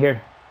block in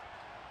here.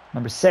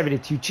 Number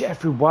 72,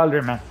 Jeffrey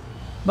Wilder, man.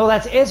 No,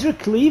 that's Ezra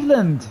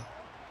Cleveland.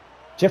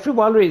 Jeffrey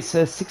Wilder is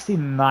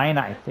 69,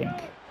 I think.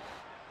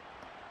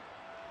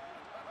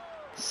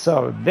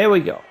 So, there we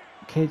go.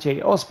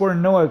 KJ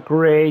Osborne, Noah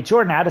Gray,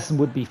 Jordan Addison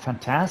would be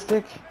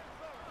fantastic.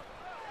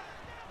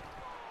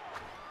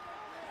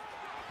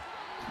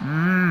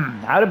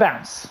 Out of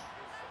bounds.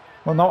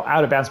 Well, not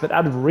out of bounds, but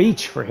out of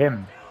reach for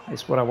him,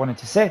 is what I wanted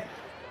to say.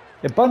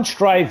 A bunch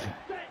drive.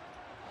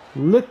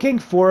 Looking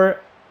for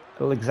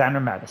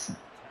Alexander Madison.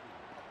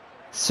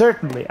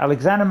 Certainly,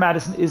 Alexander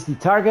Madison is the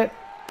target.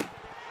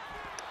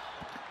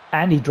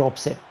 And he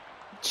drops it.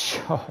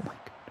 Oh my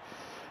God.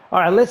 All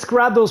right, let's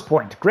grab those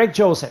points. Greg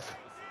Joseph.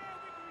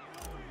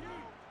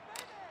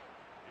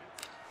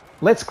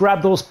 Let's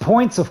grab those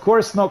points. Of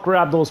course, not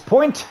grab those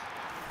points.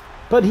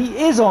 But he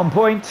is on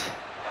point.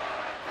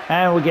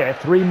 And we get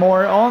 3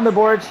 more on the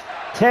board.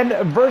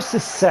 10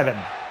 versus 7.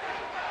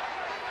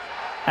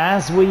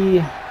 As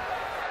we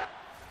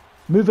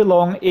move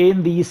along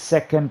in the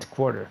second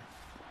quarter.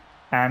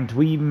 And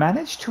we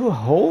managed to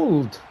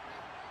hold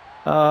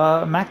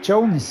Mac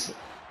Jones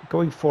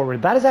going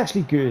forward. That is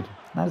actually good.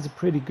 That is a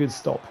pretty good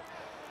stop.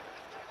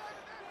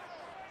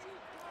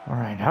 All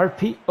right,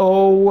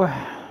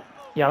 RPO.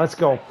 Yeah, let's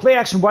go. Play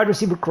action, wide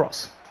receiver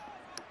cross.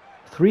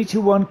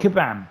 3-2-1,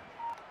 kabam.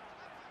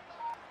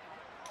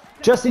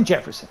 Justin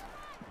Jefferson.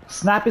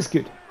 Snap is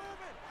good.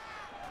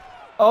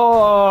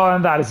 Oh,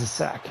 and that is a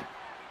sack.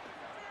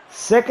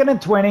 2nd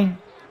and 20.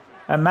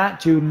 And Matt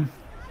Juden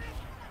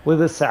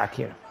with a sack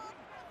here.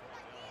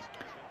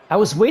 I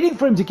was waiting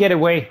for him to get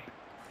away.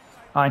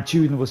 And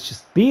Juden was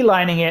just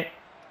beelining it.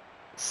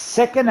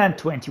 2nd and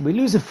 20. We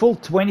lose a full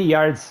 20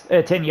 yards,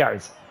 10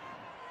 yards.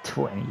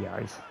 20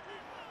 yards.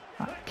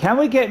 Can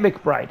we get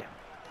McBride?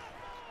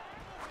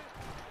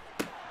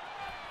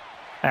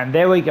 And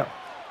there we go.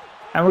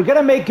 And we're going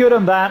to make good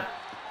on that.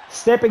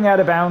 Stepping out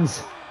of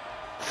bounds.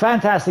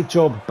 Fantastic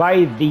job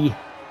by the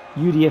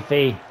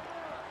UDFA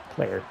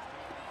player.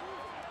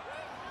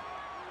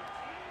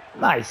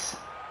 Nice.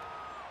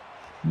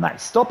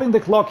 Nice. Stopping the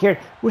clock here.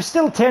 We're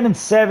still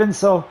 10-7,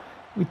 so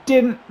we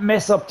didn't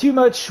mess up too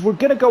much. We're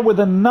going to go with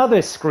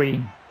another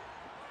screen.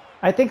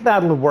 I think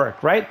that'll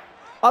work, right?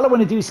 All I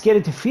want to do is get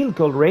into field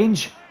goal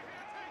range.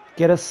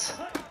 Get us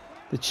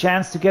the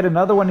chance to get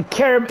another one.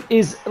 Kerem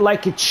is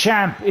like a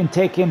champ in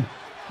taking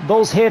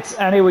those hits.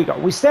 And here we go.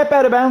 We step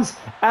out of bounds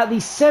at the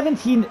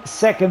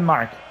 17-second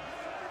mark.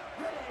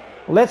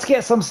 Let's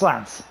get some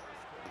slants.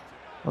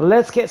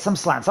 Let's get some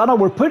slants. I know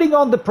we're putting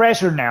on the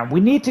pressure now. We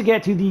need to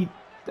get to the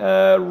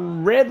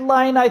red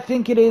line, I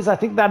think it is. I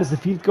think that is the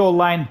field goal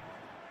line.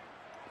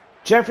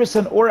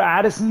 Jefferson or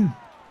Addison.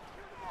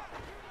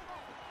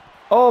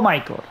 Oh my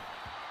God.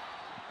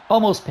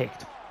 Almost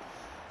picked.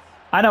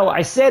 I know,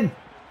 I said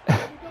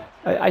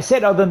I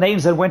said other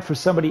names and went for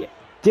somebody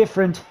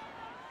different.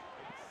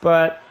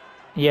 But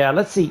yeah,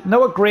 let's see.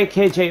 Noah Gray,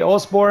 KJ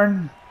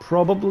Osborne.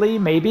 Probably,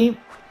 maybe.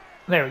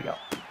 There we go.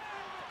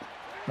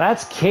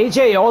 That's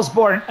KJ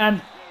Osborne.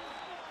 And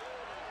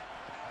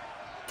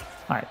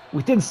alright,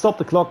 we didn't stop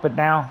the clock, but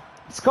now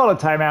let's call a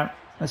timeout.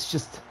 Let's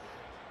just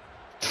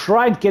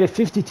try and get a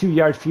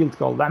 52-yard field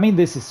goal. I mean,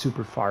 this is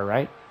super far,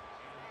 right?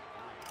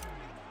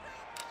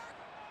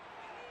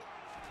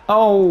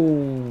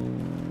 Oh,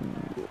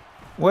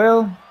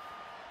 well,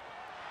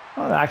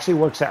 that actually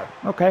works out.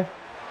 Okay.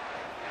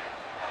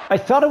 I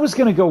thought it was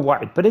going to go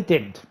wide, but it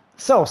didn't.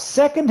 So,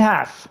 second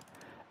half.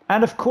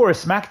 And of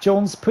course, Mac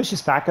Jones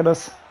pushes back at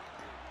us.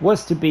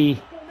 Was to be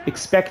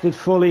expected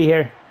fully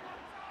here.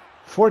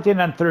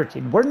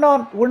 14-13. We're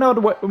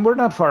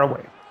not far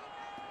away.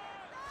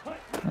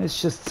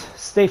 Let's just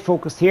stay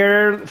focused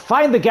here.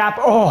 Find the gap.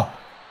 Oh,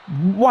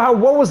 wow,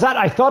 what was that?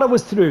 I thought it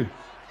was through.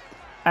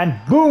 And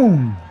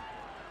boom,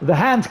 the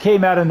hand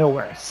came out of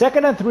nowhere.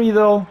 2nd and 3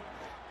 though.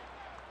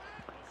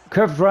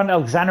 Curved run,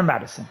 Alexander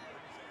Madison.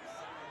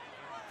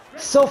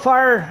 So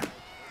far,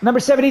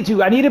 number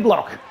 72. I need a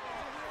block.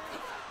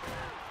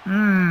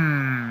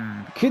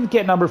 Couldn't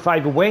get number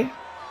 5 away.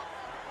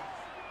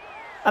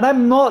 And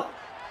I'm not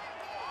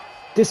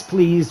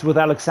displeased with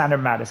Alexander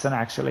Madison,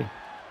 actually.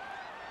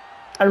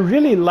 I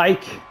really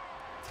like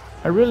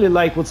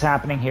what's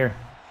happening here.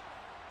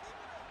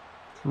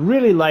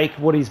 Really like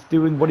what he's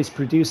doing, what he's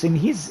producing.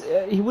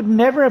 He would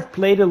never have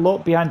played a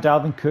lot behind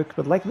Dalvin Cook,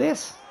 but like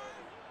this,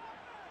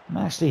 I'm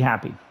actually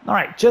happy. All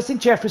right, Justin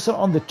Jefferson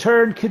on the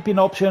turn could be an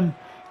option.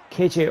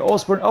 KJ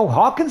Osborne. Oh,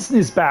 Hawkinson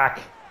is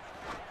back.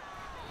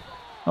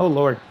 Oh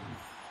Lord.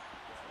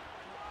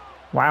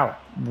 Wow,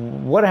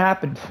 what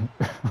happened?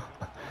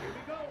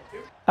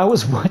 I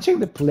was watching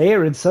the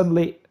player and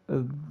suddenly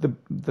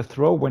the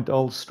throw went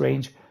all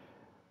strange.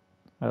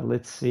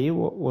 Let's see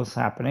what was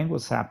happening.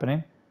 What's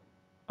happening?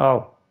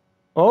 Oh,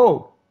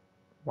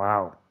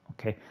 wow.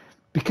 Okay,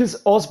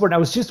 because Osborne, I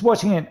was just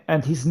watching it,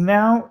 and he's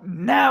now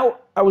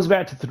I was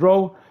about to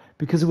throw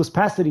because it was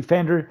past the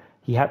defender.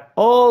 He had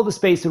all the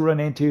space to run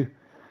into,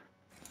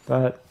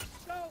 but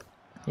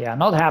yeah,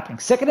 not happening.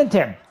 2nd and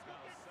 10.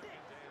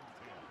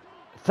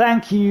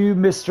 Thank you,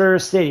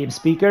 Mr. Stadium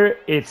Speaker.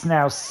 It's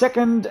now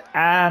 2nd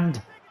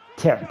and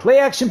 10. Play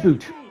action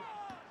boot.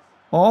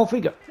 Off we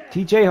go.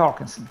 TJ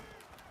Hawkinson.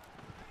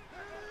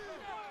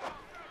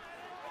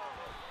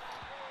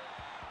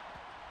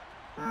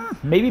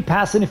 Maybe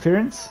pass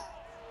interference.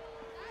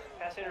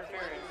 Pass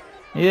interference.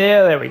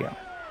 Yeah, there we go.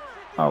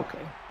 Okay.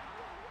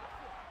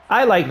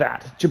 I like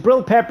that.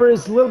 Jabril Pepper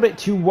is a little bit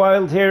too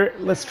wild here.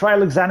 Let's try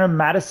Alexander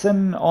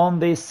Madison on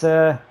this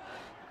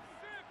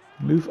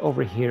move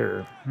over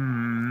here.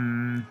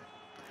 Now,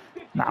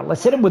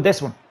 let's hit him with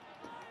this one.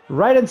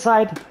 Right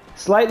inside,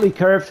 slightly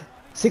curved.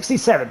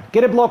 67.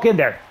 Get a block in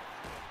there.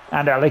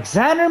 And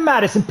Alexander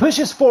Madison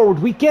pushes forward.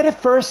 We get a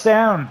first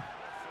down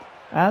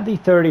at the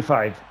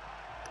 35.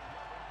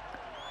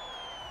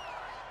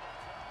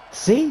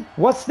 See?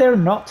 What's there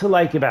not to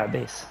like about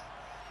this?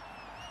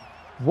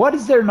 What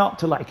is there not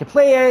to like? A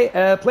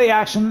play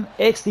action,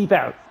 X deep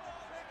out.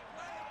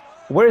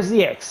 Where's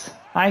the X?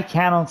 I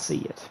cannot see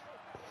it.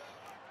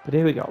 But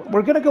here we go.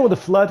 We're going to go with the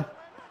flood.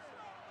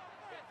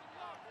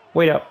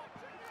 Wait up.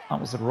 That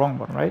was the wrong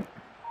one, right?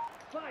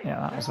 Yeah,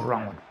 that was the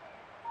wrong one.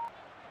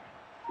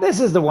 This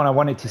is the one I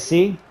wanted to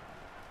see.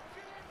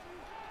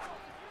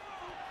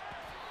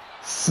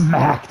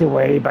 Smacked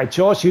away by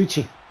Josh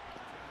Uche.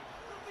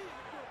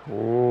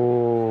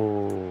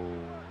 Oh,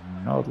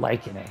 not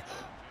liking it.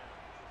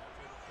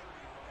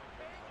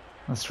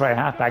 Let's try a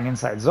halfback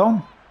inside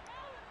zone.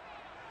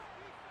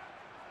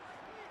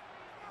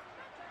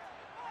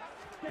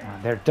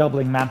 They're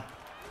doubling, man.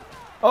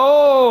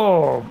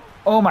 Oh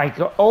my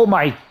god. Oh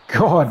my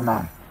god,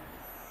 man.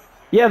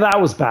 Yeah, that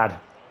was bad.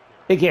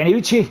 Again,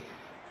 Uche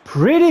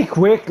pretty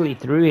quickly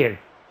through here.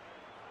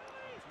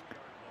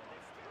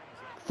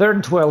 3rd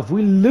and 12.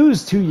 We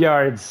lose 2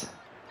 yards.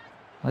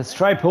 Let's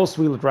try post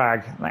wheel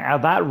drag. Now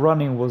that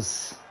running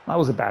was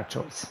a bad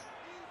choice.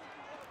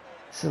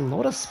 There's a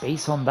lot of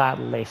space on that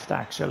left,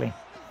 actually.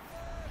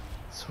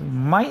 So we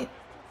might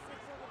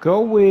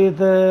go with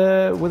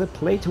a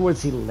play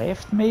towards the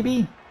left,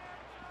 maybe.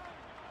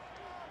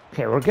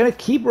 Okay, we're going to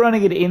keep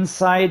running it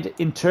inside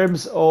in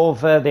terms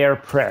of their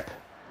prep.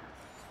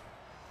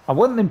 I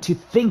want them to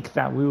think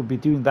that we will be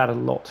doing that a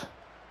lot.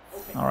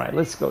 All right,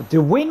 let's go.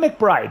 DeWayne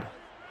McBride.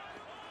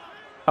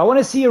 I want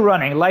to see you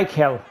running like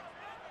hell.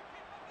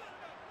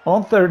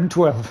 On 3rd and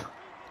 12.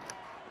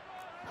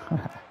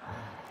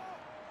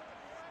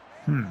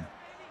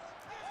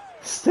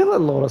 Still a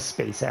lot of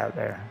space out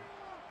there.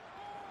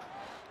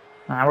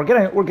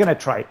 We're gonna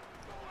try.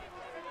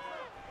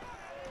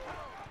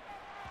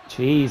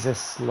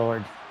 Jesus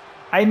Lord.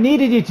 I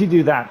needed you to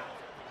do that.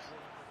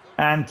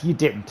 And you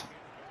didn't.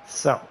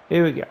 So,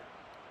 here we go.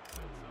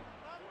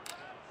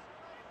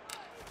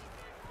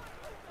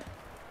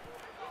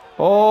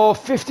 Oh,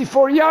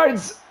 54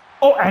 yards.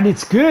 Oh, and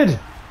it's good.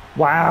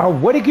 Wow,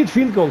 what a good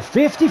field goal.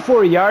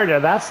 54-yarder.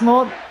 That's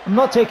not, I'm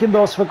not taking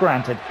those for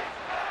granted.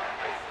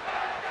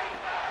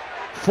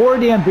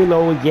 40 and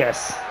below,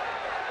 yes.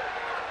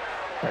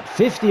 But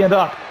 50 and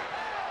up.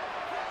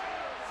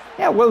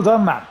 Yeah, well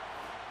done, man.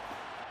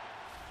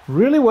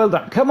 Really well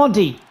done. Come on,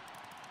 D.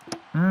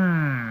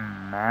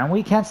 And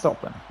we can't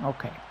stop them.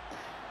 Okay.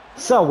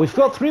 So, we've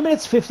got 3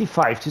 minutes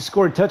 55 to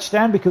score a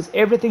touchdown because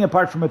everything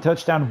apart from a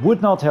touchdown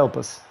would not help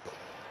us.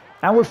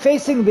 And we're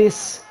facing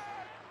this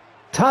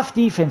tough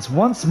defense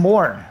once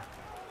more.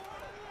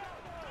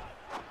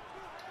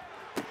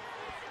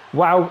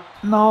 Wow.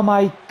 Oh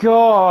my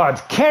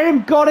God.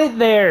 Karim got it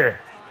there.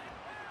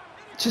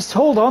 Just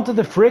hold on to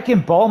the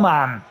freaking ball,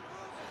 man.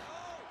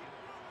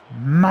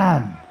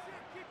 Man.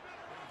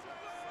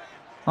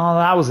 Oh,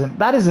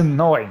 that is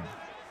annoying.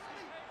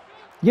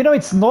 You know,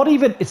 it's not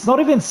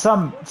even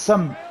some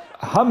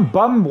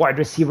hum-bum wide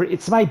receiver.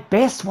 It's my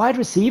best wide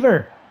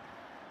receiver.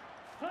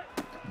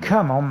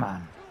 Come on,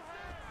 man.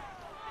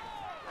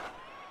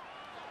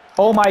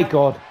 Oh my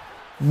God.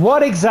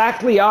 What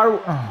exactly are...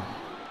 Oh.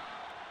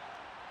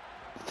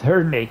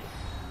 3rd and 8.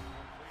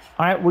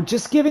 Alright, we're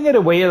just giving it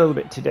away a little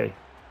bit today.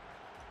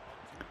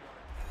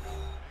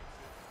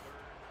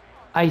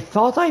 I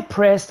thought I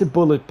pressed a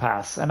bullet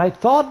pass, and I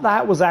thought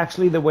that was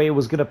actually the way it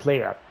was going to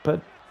play out,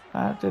 but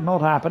that did not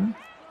happen.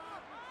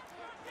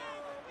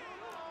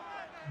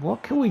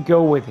 What can we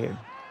go with here?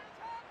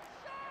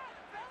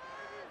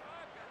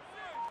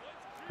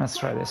 Let's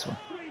try this one.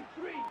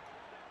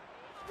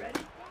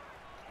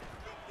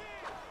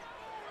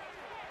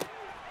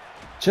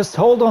 Just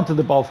hold on to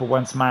the ball for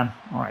once, man.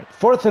 All right,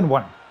 4th and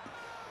 1.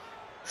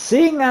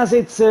 Seeing as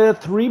it's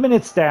 3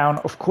 minutes down,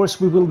 of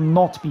course we will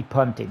not be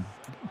punting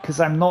because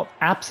I'm not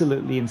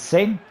absolutely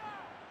insane.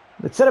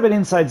 Let's set up an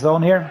inside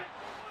zone here.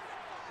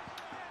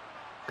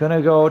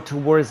 Gonna go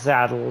towards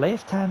that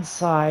left-hand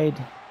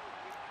side.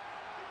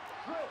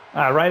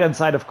 Right-hand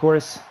side, of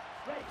course.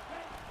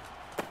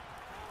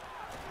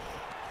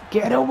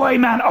 Get away,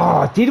 man.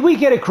 Oh, did we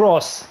get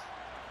across?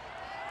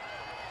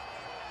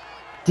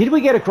 Did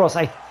we get across?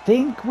 I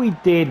think we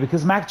did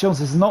because Mac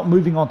Jones is not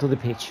moving onto the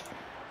pitch.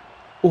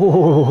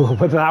 Oh,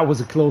 but that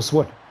was a close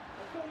one.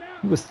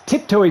 He was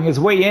tiptoeing his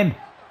way in.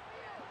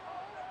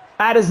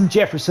 Addison,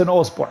 Jefferson,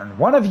 Osborne.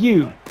 One of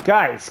you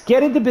guys,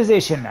 get into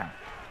position now.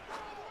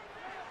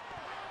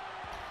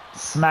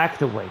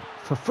 Smacked away.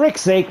 For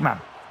frick's sake, man.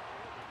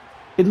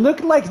 It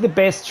looked like the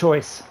best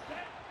choice.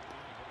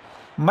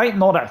 Might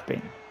not have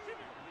been.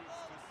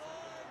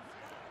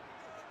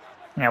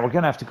 Yeah, we're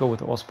going to have to go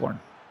with Osborne.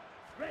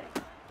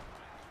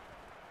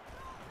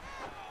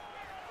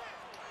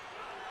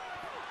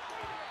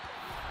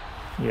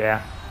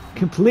 Yeah,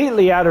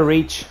 completely out of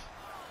reach.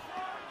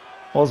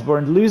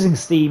 Osborne losing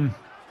steam.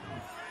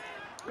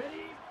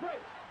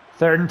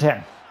 3rd and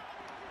 10.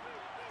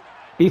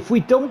 If we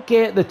don't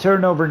get the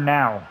turnover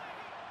now,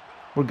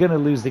 we're going to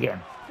lose the game.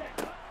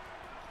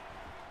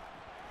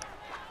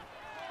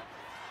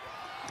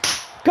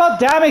 God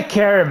damn it,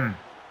 Karim!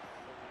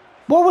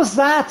 What was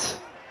that?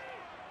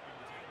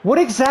 What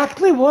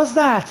exactly was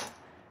that?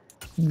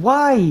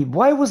 Why?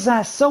 Why was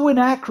that so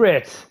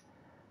inaccurate?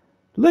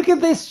 Look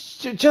at this.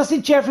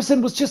 Justin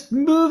Jefferson was just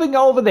moving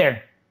over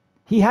there.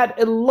 He had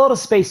a lot of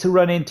space to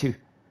run into.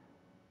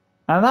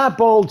 And that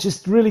ball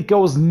just really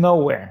goes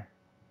nowhere.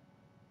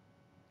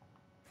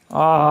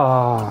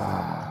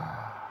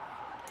 Ah.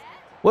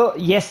 Well,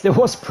 yes, there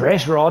was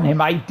pressure on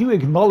him. I do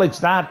acknowledge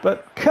that,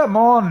 but come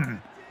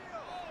on.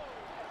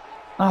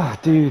 Ah,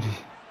 dude.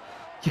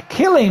 You're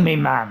killing me,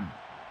 man.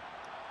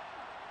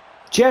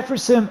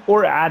 Jefferson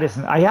or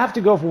Addison. I have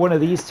to go for one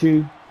of these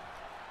two.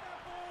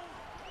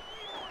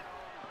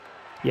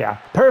 Yeah,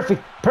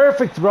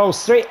 perfect throw.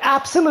 Straight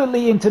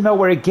absolutely into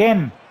nowhere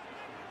again.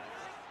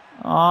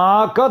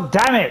 Oh, God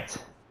damn it.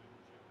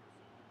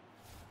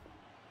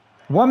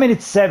 1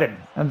 minute 7.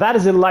 And that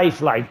is a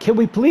lifeline. Can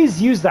we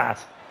please use that?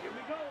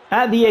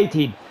 At the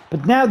 18.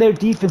 But now their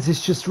defense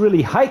is just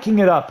really hiking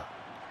it up.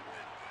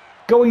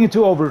 Going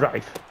into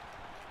overdrive.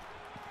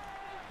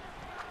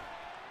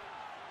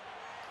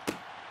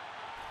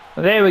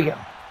 There we go.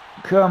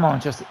 Come on,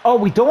 Justin. Oh,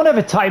 we don't have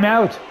a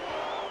timeout.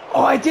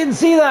 Oh, I didn't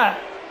see that.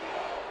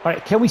 All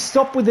right, can we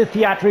stop with the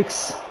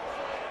theatrics?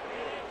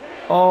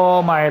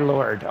 Oh, my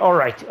Lord. All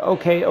right.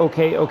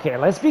 Okay.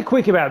 Let's be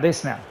quick about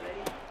this now.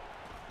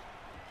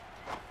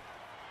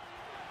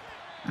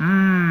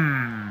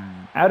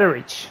 Out of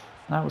reach.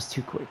 That was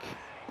too quick.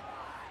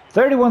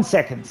 31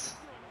 seconds.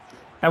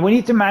 And we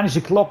need to manage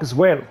the clock as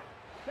well.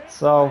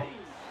 So,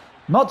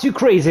 not too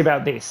crazy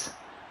about this.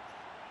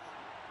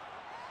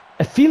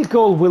 A field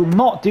goal will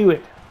not do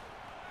it.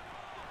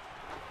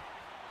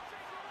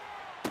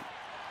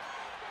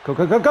 Go,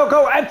 go, go, go,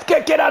 go! And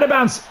get out of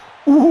bounds!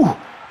 Ooh!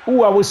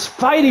 Ooh, I was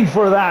fighting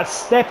for that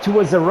step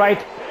towards the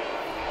right.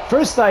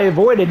 First I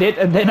avoided it,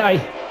 and then I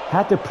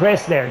had to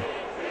press there.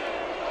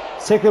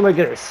 Take a look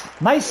at this.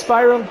 Nice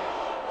spiral.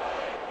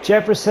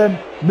 Jefferson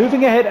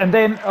moving ahead, and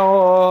then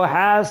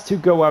has to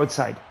go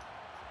outside.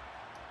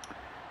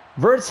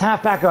 Verts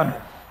halfback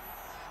under.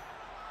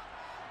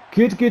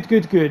 Good, good,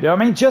 good, good. I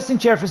mean, Justin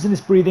Jefferson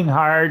is breathing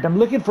hard. I'm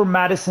looking for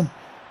Madison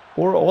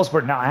or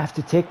Osborne. Now I have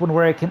to take one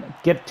where I can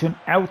get to an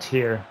out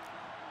here.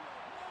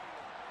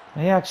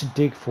 I actually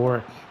dig for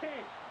it.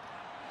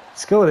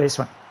 Let's go with this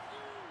one.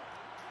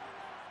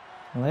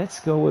 Let's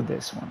go with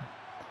this one.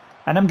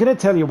 And I'm going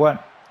to tell you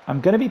what. I'm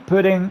going to be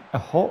putting a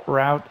hot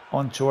route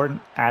on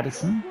Jordan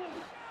Addison.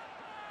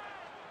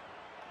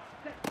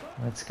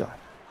 Let's go.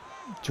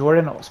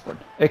 Jordan Osborne.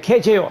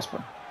 KJ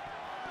Osborne.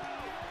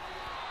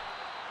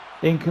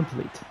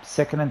 Incomplete.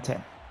 2nd and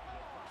 10.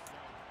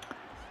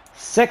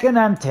 2nd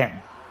and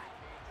 10.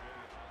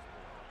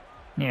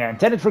 Yeah,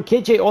 intended for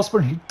KJ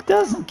Osborne, who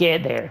doesn't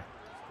get there.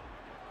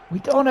 We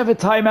don't have a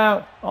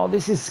timeout. Oh,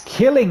 this is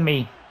killing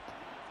me.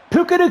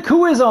 Puka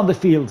Nacua is on the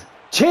field.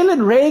 Jalen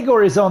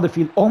Reagor is on the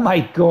field. Oh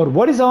my God,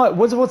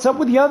 what's up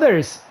with the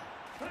others?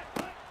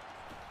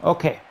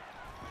 Okay.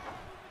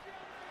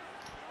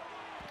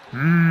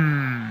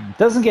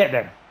 Doesn't get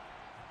there.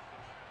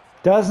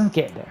 Doesn't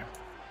get there.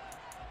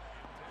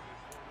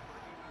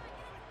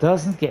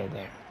 Doesn't get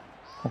there.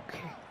 Okay.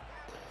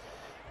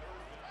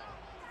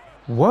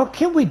 What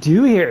can we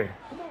do here?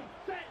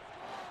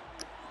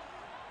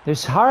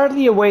 There's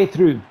hardly a way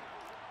through.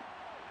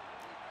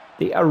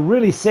 They are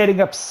really setting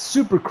up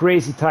super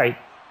crazy tight.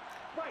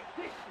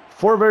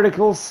 4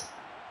 verticals.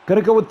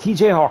 Gonna go with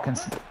TJ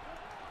Hawkinson.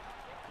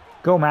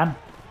 Go, man.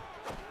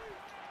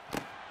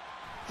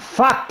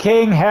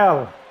 Fucking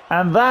hell.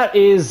 And that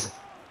is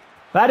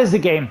the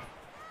game.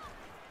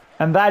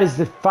 And that is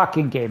the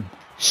fucking game.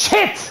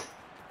 Shit!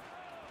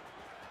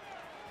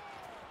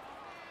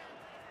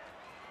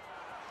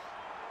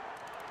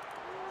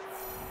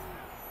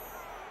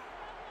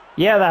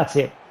 Yeah, that's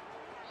it.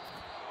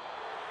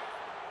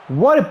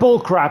 What a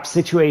bullcrap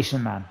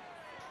situation, man.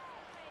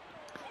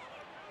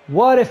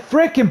 What a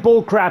freaking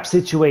bullcrap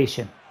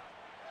situation.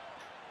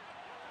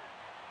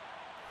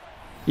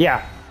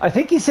 Yeah, I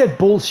think he said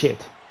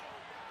bullshit.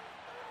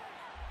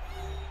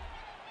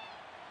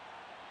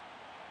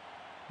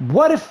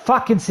 What a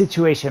fucking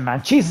situation,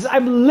 man. Jesus,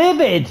 I'm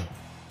livid.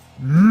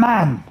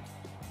 Man.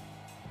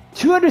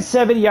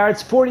 270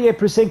 yards,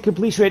 48%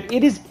 completion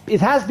rate.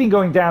 It has been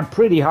going down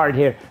pretty hard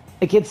here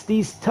against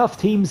these tough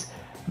teams.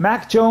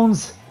 Mac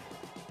Jones,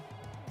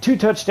 2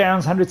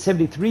 touchdowns,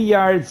 173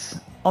 yards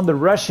on the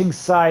rushing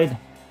side.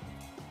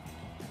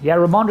 Yeah,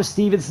 Ramondre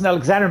Stevenson,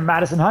 Alexander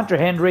Madison, Hunter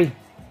Henry.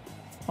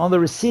 On the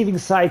receiving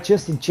side,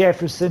 Justin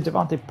Jefferson,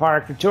 Devontae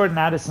Parker, Jordan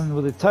Addison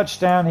with a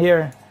touchdown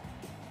here.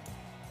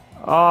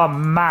 Oh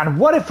man,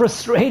 what a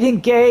frustrating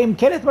game.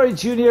 Kenneth Murray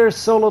Jr.,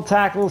 solo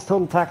tackles,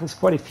 total tackles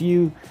quite a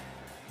few.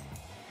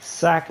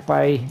 Sack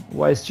by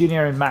Wise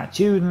Jr. and Matt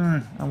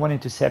Juden, and 1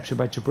 interception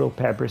by Jabril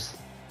Peppers.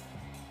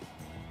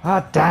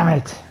 Ah, damn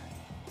it.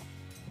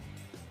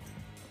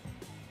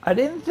 I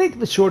didn't think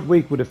the short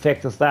week would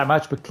affect us that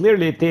much, but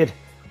clearly it did.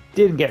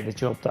 Didn't get the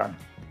job done.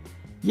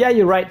 Yeah,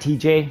 you're right,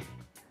 TJ.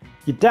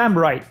 You're damn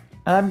right.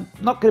 I'm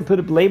not going to put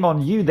a blame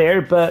on you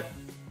there, but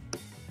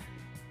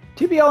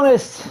to be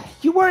honest,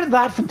 you weren't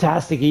that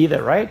fantastic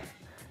either, right?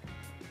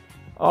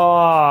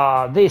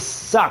 Oh, this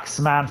sucks,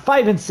 man.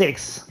 5 and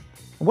 6.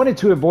 I wanted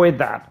to avoid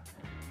that.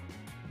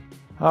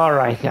 All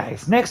right,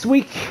 guys. Next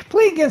week,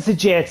 play against the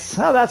Jets.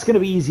 Oh, that's going to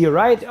be easier,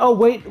 right? Oh,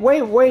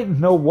 wait.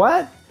 No,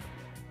 what?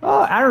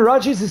 Oh, Aaron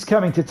Rodgers is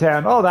coming to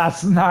town. Oh,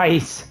 that's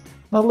nice.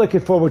 Not looking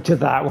forward to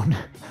that one.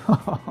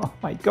 Oh,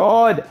 my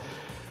God.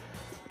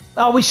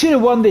 Oh, we should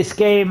have won this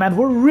game, and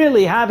we're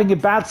really having a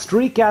bad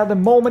streak at the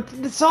moment.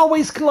 It's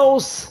always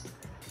close.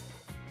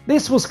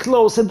 This was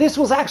close, and this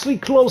was actually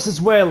close as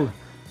well.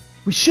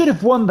 We should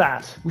have won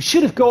that. We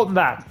should have gotten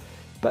that.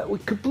 But we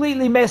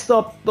completely messed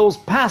up those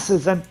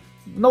passes and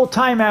no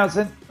timeouts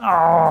and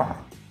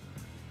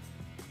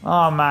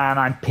oh man,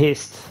 I'm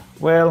pissed.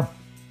 Well,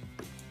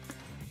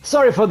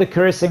 sorry for the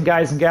cursing,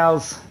 guys and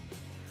gals.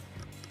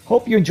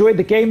 Hope you enjoyed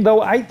the game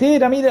though. I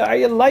did. I mean,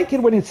 I like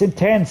it when it's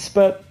intense,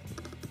 but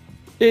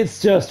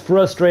it's just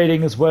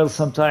frustrating as well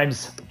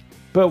sometimes.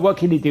 But what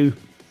can you do?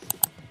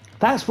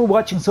 Thanks for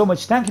watching so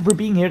much. Thank you for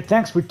being here.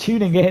 Thanks for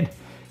tuning in.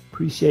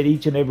 Appreciate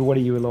each and every one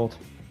of you a lot.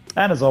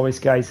 And as always,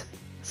 guys,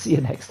 see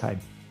you next time.